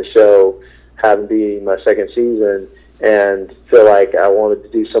season on the show, having be my second season, and feel like I wanted to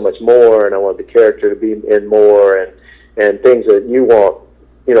do so much more, and I wanted the character to be in more, and things that you want,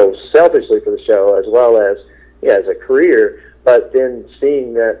 selfishly for the show, as well as, as a career. But then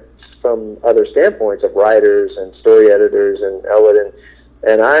seeing that from other standpoints of writers and story editors and Elwood,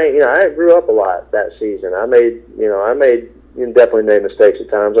 and I grew up a lot that season. I definitely made mistakes at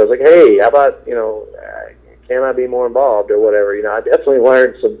times. I was like, hey, how about, can I be more involved or whatever? I definitely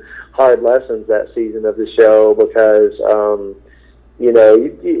learned some hard lessons that season of the show because,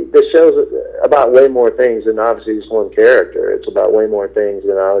 the show's about way more things than obviously just one character. It's about way more things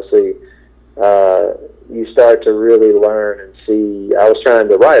than obviously, you start to really learn and see. I was trying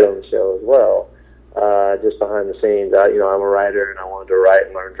to write on the show as well, just behind the scenes. I'm a writer, and I wanted to write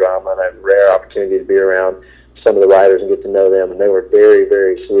and learn drama, and I had a rare opportunity to be around some of the writers and get to know them, and they were very,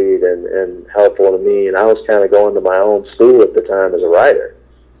 very sweet and helpful to me. And I was kind of going to my own school at the time as a writer,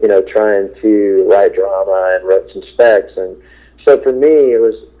 trying to write drama and write some specs. And so for me, it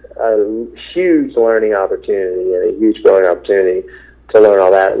was a huge learning opportunity and a huge growing opportunity to learn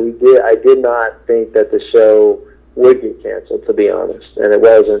all that. I did not think that the show would get canceled, to be honest, and it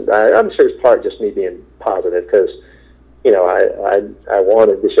wasn't. I'm sure it's part just me being positive because, I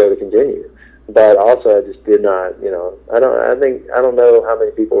wanted the show to continue, but also I just did not, I don't know how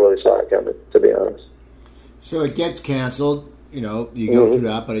many people really saw it coming, to be honest. So it gets canceled, you go through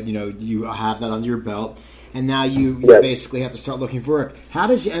that, but you have that under your belt, and now you basically have to start looking for work. How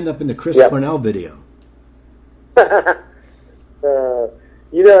did you end up in the Chris Cornell video?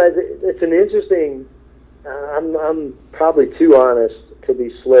 It's an interesting. I'm probably too honest to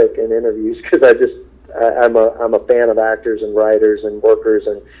be slick in interviews because I'm a fan of actors and writers and workers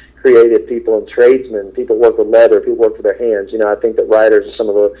and creative people and tradesmen. People work with leather. People work with their hands. I think that writers are some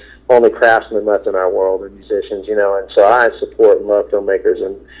of the only craftsmen left in our world, and musicians. And so I support and love filmmakers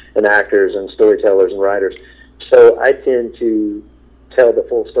and actors and storytellers and writers. So I tend to tell the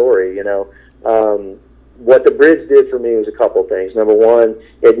full story. What the bridge did for me was a couple of things. Number one,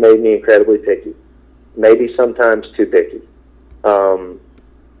 it made me incredibly picky, maybe sometimes too picky.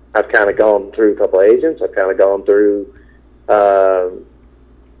 I've kind of gone through a couple of agents. I've kind of gone through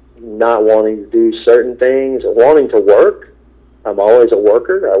not wanting to do certain things, wanting to work. I'm always a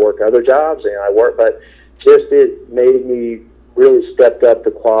worker. I work other jobs, and I work, but just it made me really stepped up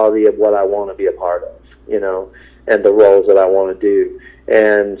the quality of what I want to be a part of, and the roles that I want to do.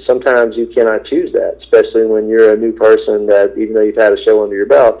 And sometimes you cannot choose that, especially when you're a new person that, even though you've had a show under your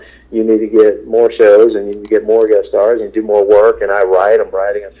belt, you need to get more shows and you need to get more guest stars and do more work. And I'm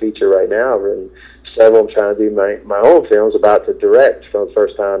writing a feature right now. I've written several. I'm trying to do my own films, about to direct for the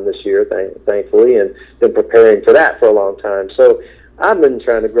first time this year, thankfully, and been preparing for that for a long time. So I've been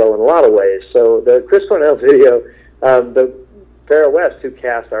trying to grow in a lot of ways. So the Chris Cornell video, the Farrah West, who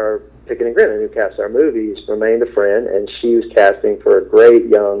cast our Pickin' and Grinnin', who cast our movies, remained a friend, and she was casting for a great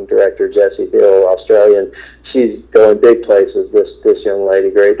young director, Jessie Hill, Australian. She's going big places, this young lady,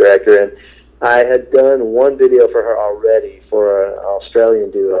 great director. And I had done one video for her already for an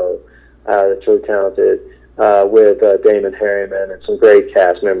Australian duo that's really talented, with Damon Harriman and some great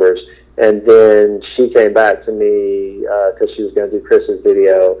cast members. And then she came back to me because she was going to do Chris's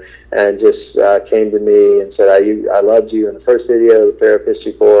video, and just came to me and said, I loved you in the first video, the Farrah pissed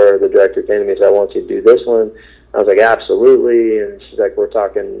you for. The director came to me and said, I want you to do this one. I was like, absolutely. And she's like, Farrah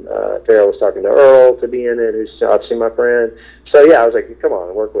was talking to Earl to be in it, who's obviously my friend. So yeah, I was like, come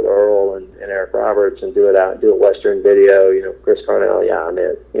on, work with Earl and Eric Roberts and do a Western video, Chris Cornell, yeah, I'm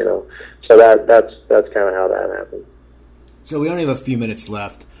in, So that's kind of how that happened. So we only have a few minutes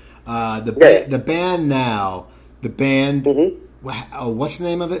left. The band now, what's the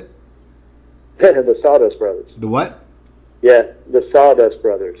name of it? The Sawdust Brothers. The what? Yeah, the Sawdust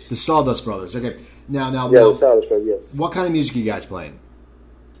Brothers. The Sawdust Brothers. Okay. Now, the Sawdust Brothers. Yeah. What kind of music are you guys playing?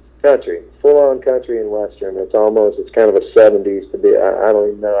 Country, full-on country and western. It's kind of a 70s to be. I don't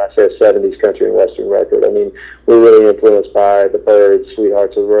even know. I say a 70s country and western record. I mean, we're really influenced by the Byrds,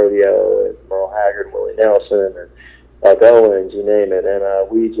 Sweethearts of Rodeo, and Merle Haggard, and Willie Nelson, and Buck Owens, you name it. And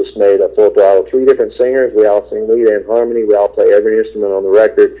we just made a full throttle. 3 different singers. We all sing lead and harmony. We all play every instrument on the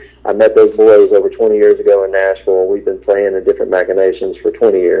record. I met those boys over 20 years ago in Nashville. We've been playing in different machinations for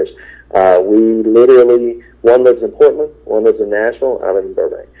 20 years. We literally, one lives in Portland, one lives in Nashville, I live in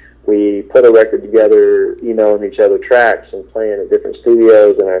Burbank. We put a record together, emailing each other tracks and playing at different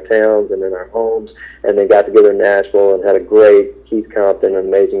studios in our towns and in our homes, and then got together in Nashville and had a great, Keith Compton, an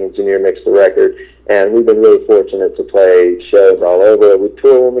amazing engineer, mixed the record. And we've been really fortunate to play shows all over. We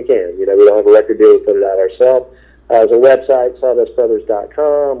tour when we can. We don't have a record deal, we put it out ourselves. There's a website,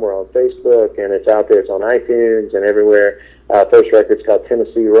 sawdustbrothers.com. We're on Facebook, and it's out there. It's on iTunes and everywhere. First record's called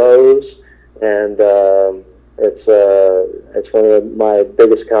Tennessee Rose, and it's one of my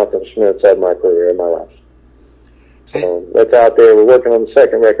biggest accomplishments of my career in my life. So that's out there. We're working on the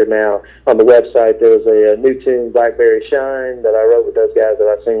second record now. On the website, there's a new tune, Blackberry Shine, that I wrote with those guys that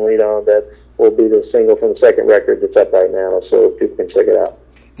I sing lead on, that will be the single from the second record that's up right now, so people can check it out.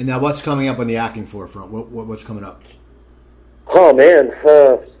 And now what's coming up on the acting forefront? What's coming up? Oh, man.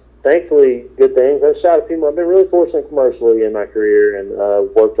 Thankfully, good things. I've shot a few more. I've been really fortunate commercially in my career, and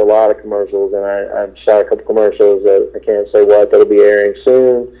worked a lot of commercials, and I've shot a couple commercials that I can't say what, that'll be airing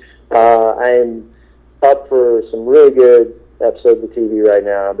soon. I'm up for some really good episodes of TV right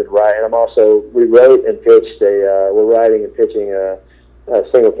now. I've been writing. We wrote and pitched we're writing and pitching a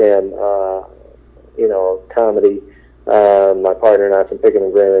single cam, comedy. My partner and I from Pickin'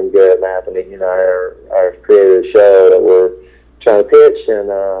 and Grinnin', Garrett Matheny, and I are created a show that we're trying to pitch, and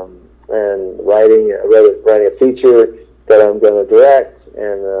writing a feature that I'm going to direct,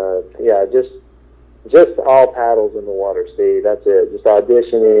 and just all paddles in the water, Steve. That's it. Just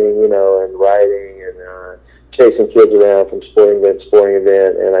auditioning, and writing, and chasing kids around from sporting event to sporting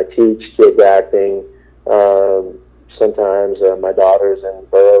event, and I teach kids acting. Sometimes my daughter's in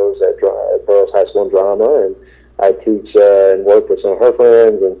Burroughs at Burroughs High School in drama, and I teach and work with some of her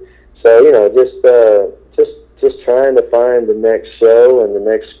friends, and So, just trying to find the next show and the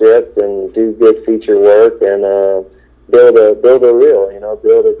next script and do good feature work and build a reel,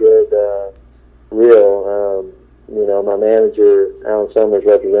 build a good reel. My manager, Alan Summers,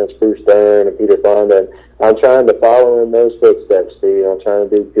 represents Bruce Dern and Peter Fonda. I'm trying to follow in those footsteps, Steve. I'm trying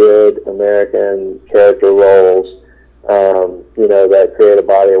to do good American character roles, that create a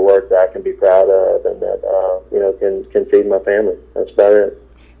body of work that I can be proud of and that, can feed my family. That's about it.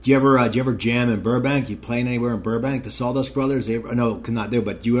 Do you ever jam in Burbank? You playing anywhere in Burbank? The Sawdust Brothers? Not there,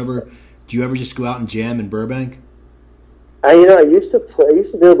 but do you ever just go out and jam in Burbank? I used to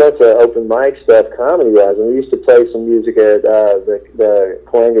do a bunch of open mic stuff, comedy-wise, and we used to play some music at the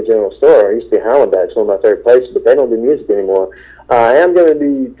Cahuenga General Store. I used to be Howlandback, one of my favorite places, but they don't do music anymore. I'm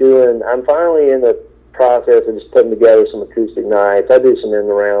finally in the process of just putting together some acoustic nights. I do some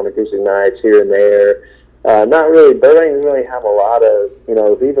in-the-round acoustic nights here and there. Not really, Burbank doesn't really have a lot of,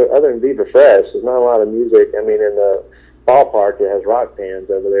 other than Viva Fresh, there's not a lot of music. I mean, in the ballpark, it has rock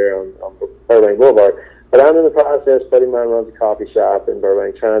bands over there on Burbank Boulevard. But I'm in the process, buddy of mine runs a coffee shop in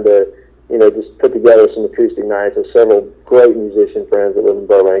Burbank, trying to, just put together some acoustic nights with several great musician friends that live in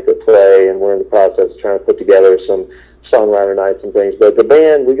Burbank that play, and we're in the process of trying to put together some songwriter nights and things. But the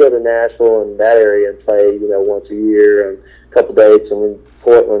band, we go to Nashville and that area and play, once a year and a couple dates, and in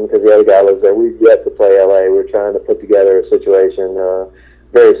Portland, because the other guy lives there. We've yet to play L.A. We're trying to put together a situation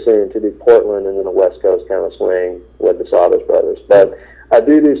very soon to do Portland and then a West Coast kind of swing with the Sawdust Brothers. But I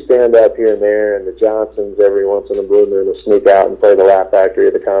do stand-up here and there, and the Johnsons every once in a blue moon will sneak out and play the Laugh Factory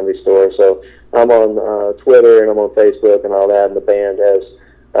at the Comedy Store. So I'm on Twitter and I'm on Facebook and all that, and the band has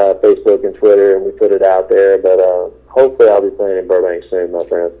Facebook and Twitter, and we put it out there. But hopefully I'll be playing in Burbank soon, my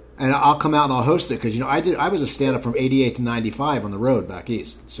friend. And I'll come out and I'll host it because I was a stand-up from '88 to '95 on the road back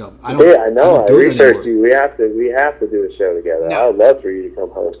east. So I know. I researched you. We have to do a show together. No. I would love for you to come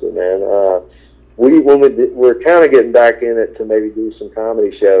host it, man. We're kind of getting back in it to maybe do some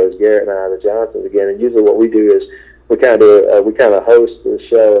comedy shows, Garrett and I, the Johnsons again. And usually what we do is we kind of host the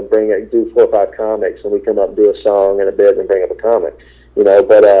show and do 4 or 5 comics, and we come up and do a song and a bit and bring up a comic. But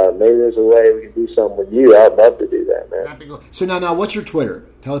maybe there's a way we can do something with you. I'd love to do that, man. That'd be cool. So now, what's your Twitter?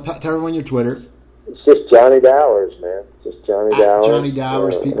 Tell everyone your Twitter. It's just Johnny Dowers, man. Just Johnny Dowers. Johnny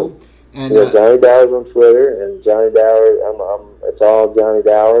Dowers, people. And Johnny Dowers on Twitter, and Johnny Dowers. It's all Johnny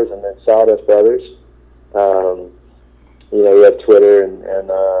Dowers, and then Sawdust Brothers. We have Twitter and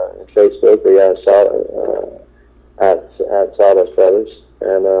Facebook. We have at Sawdust Brothers.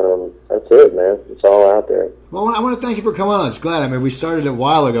 And that's it, man. It's all out there. Well, I want to thank you for coming on. I was glad. I mean, we started a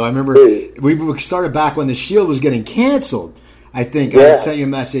while ago. I remember we started back when The Shield was getting canceled. I think I had sent you a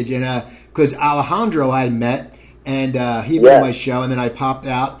message, and because Alejandro I had met, and he was on my show, and then I popped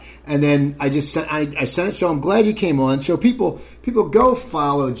out, and then I sent it. So I'm glad you came on. So people go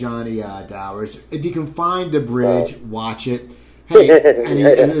follow Johnny Dowers. If you can find The Bridge, watch it. Hey, and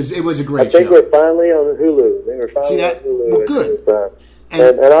it was a great show. I think we're finally on Hulu. They were finally on Hulu. Well, good.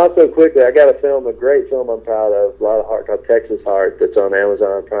 And also quickly, I got a great film I'm proud of, a lot of heart, called Texas Heart, that's on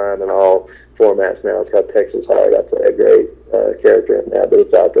Amazon Prime and all formats now. It's called Texas Heart. I play a great character in that, but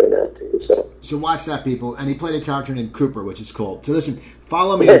it's out there now too. So watch that, people. And he played a character named Cooper, which is cool. So listen,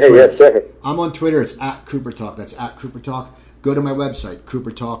 follow me on Twitter. Yes, sir. I'm on Twitter. It's at Cooper Talk. That's at Cooper Talk. Go to my website,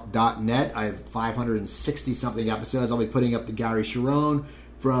 coopertalk.net. I have 560-something episodes. I'll be putting up the Gary Cherone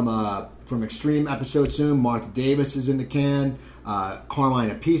from Extreme episode soon. Martha Davis is in the can. Carmine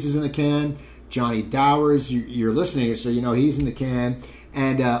Appice is in the can. Johnny Dowers, you're listening, so you know he's in the can.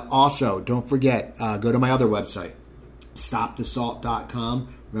 And also, don't forget, go to my other website,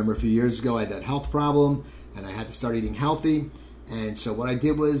 stopthesalt.com. Remember, a few years ago, I had that health problem, and I had to start eating healthy. And so what I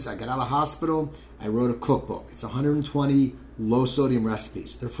did was, I got out of hospital, I wrote a cookbook. It's 120 low-sodium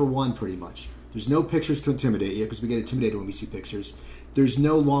recipes. They're for one, pretty much. There's no pictures to intimidate you, because we get intimidated when we see pictures. There's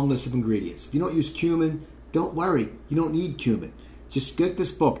no long list of ingredients. If you don't use cumin, don't worry. You don't need cumin. Just get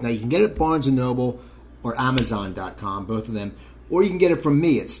this book. Now, you can get it at Barnes & Noble or Amazon.com, both of them. Or you can get it from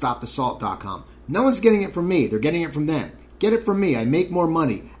me at StopTheSalt.com. No one's getting it from me. They're getting it from them. Get it from me. I make more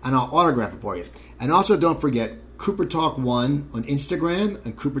money, and I'll autograph it for you. And also, don't forget, Cooper Talk 1 on Instagram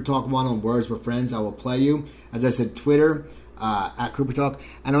and Cooper Talk 1 on Words with Friends. I will play you. As I said, Twitter, at Cooper Talk.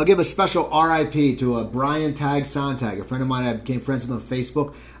 And I'll give a special RIP to Brian Tag Sontag, a friend of mine. I became friends with him on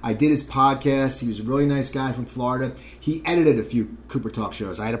Facebook. I did his podcast. He was a really nice guy from Florida. He edited a few Cooper Talk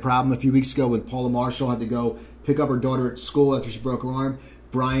shows. I had a problem a few weeks ago when Paula Marshall had to go pick up her daughter at school after she broke her arm.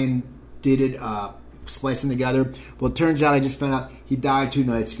 Brian did it, splicing together. Well, it turns out I just found out he died 2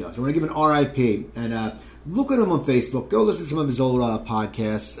 nights ago. So I want to give an RIP. And look at him on Facebook. Go listen to some of his old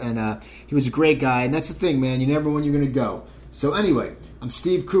podcasts. And he was a great guy. And that's the thing, man. You never know when you're going to go. So anyway, I'm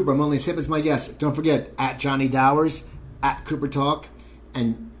Steve Cooper. I'm only as hip as my guest. Don't forget, at Johnny Dowers, at Cooper Talk,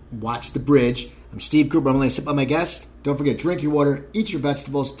 and watch The Bridge. I'm Steve Cooper. I'm only as hip as my guest. Don't forget, drink your water, eat your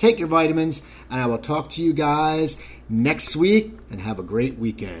vegetables, take your vitamins, and I will talk to you guys next week, and have a great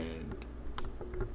weekend.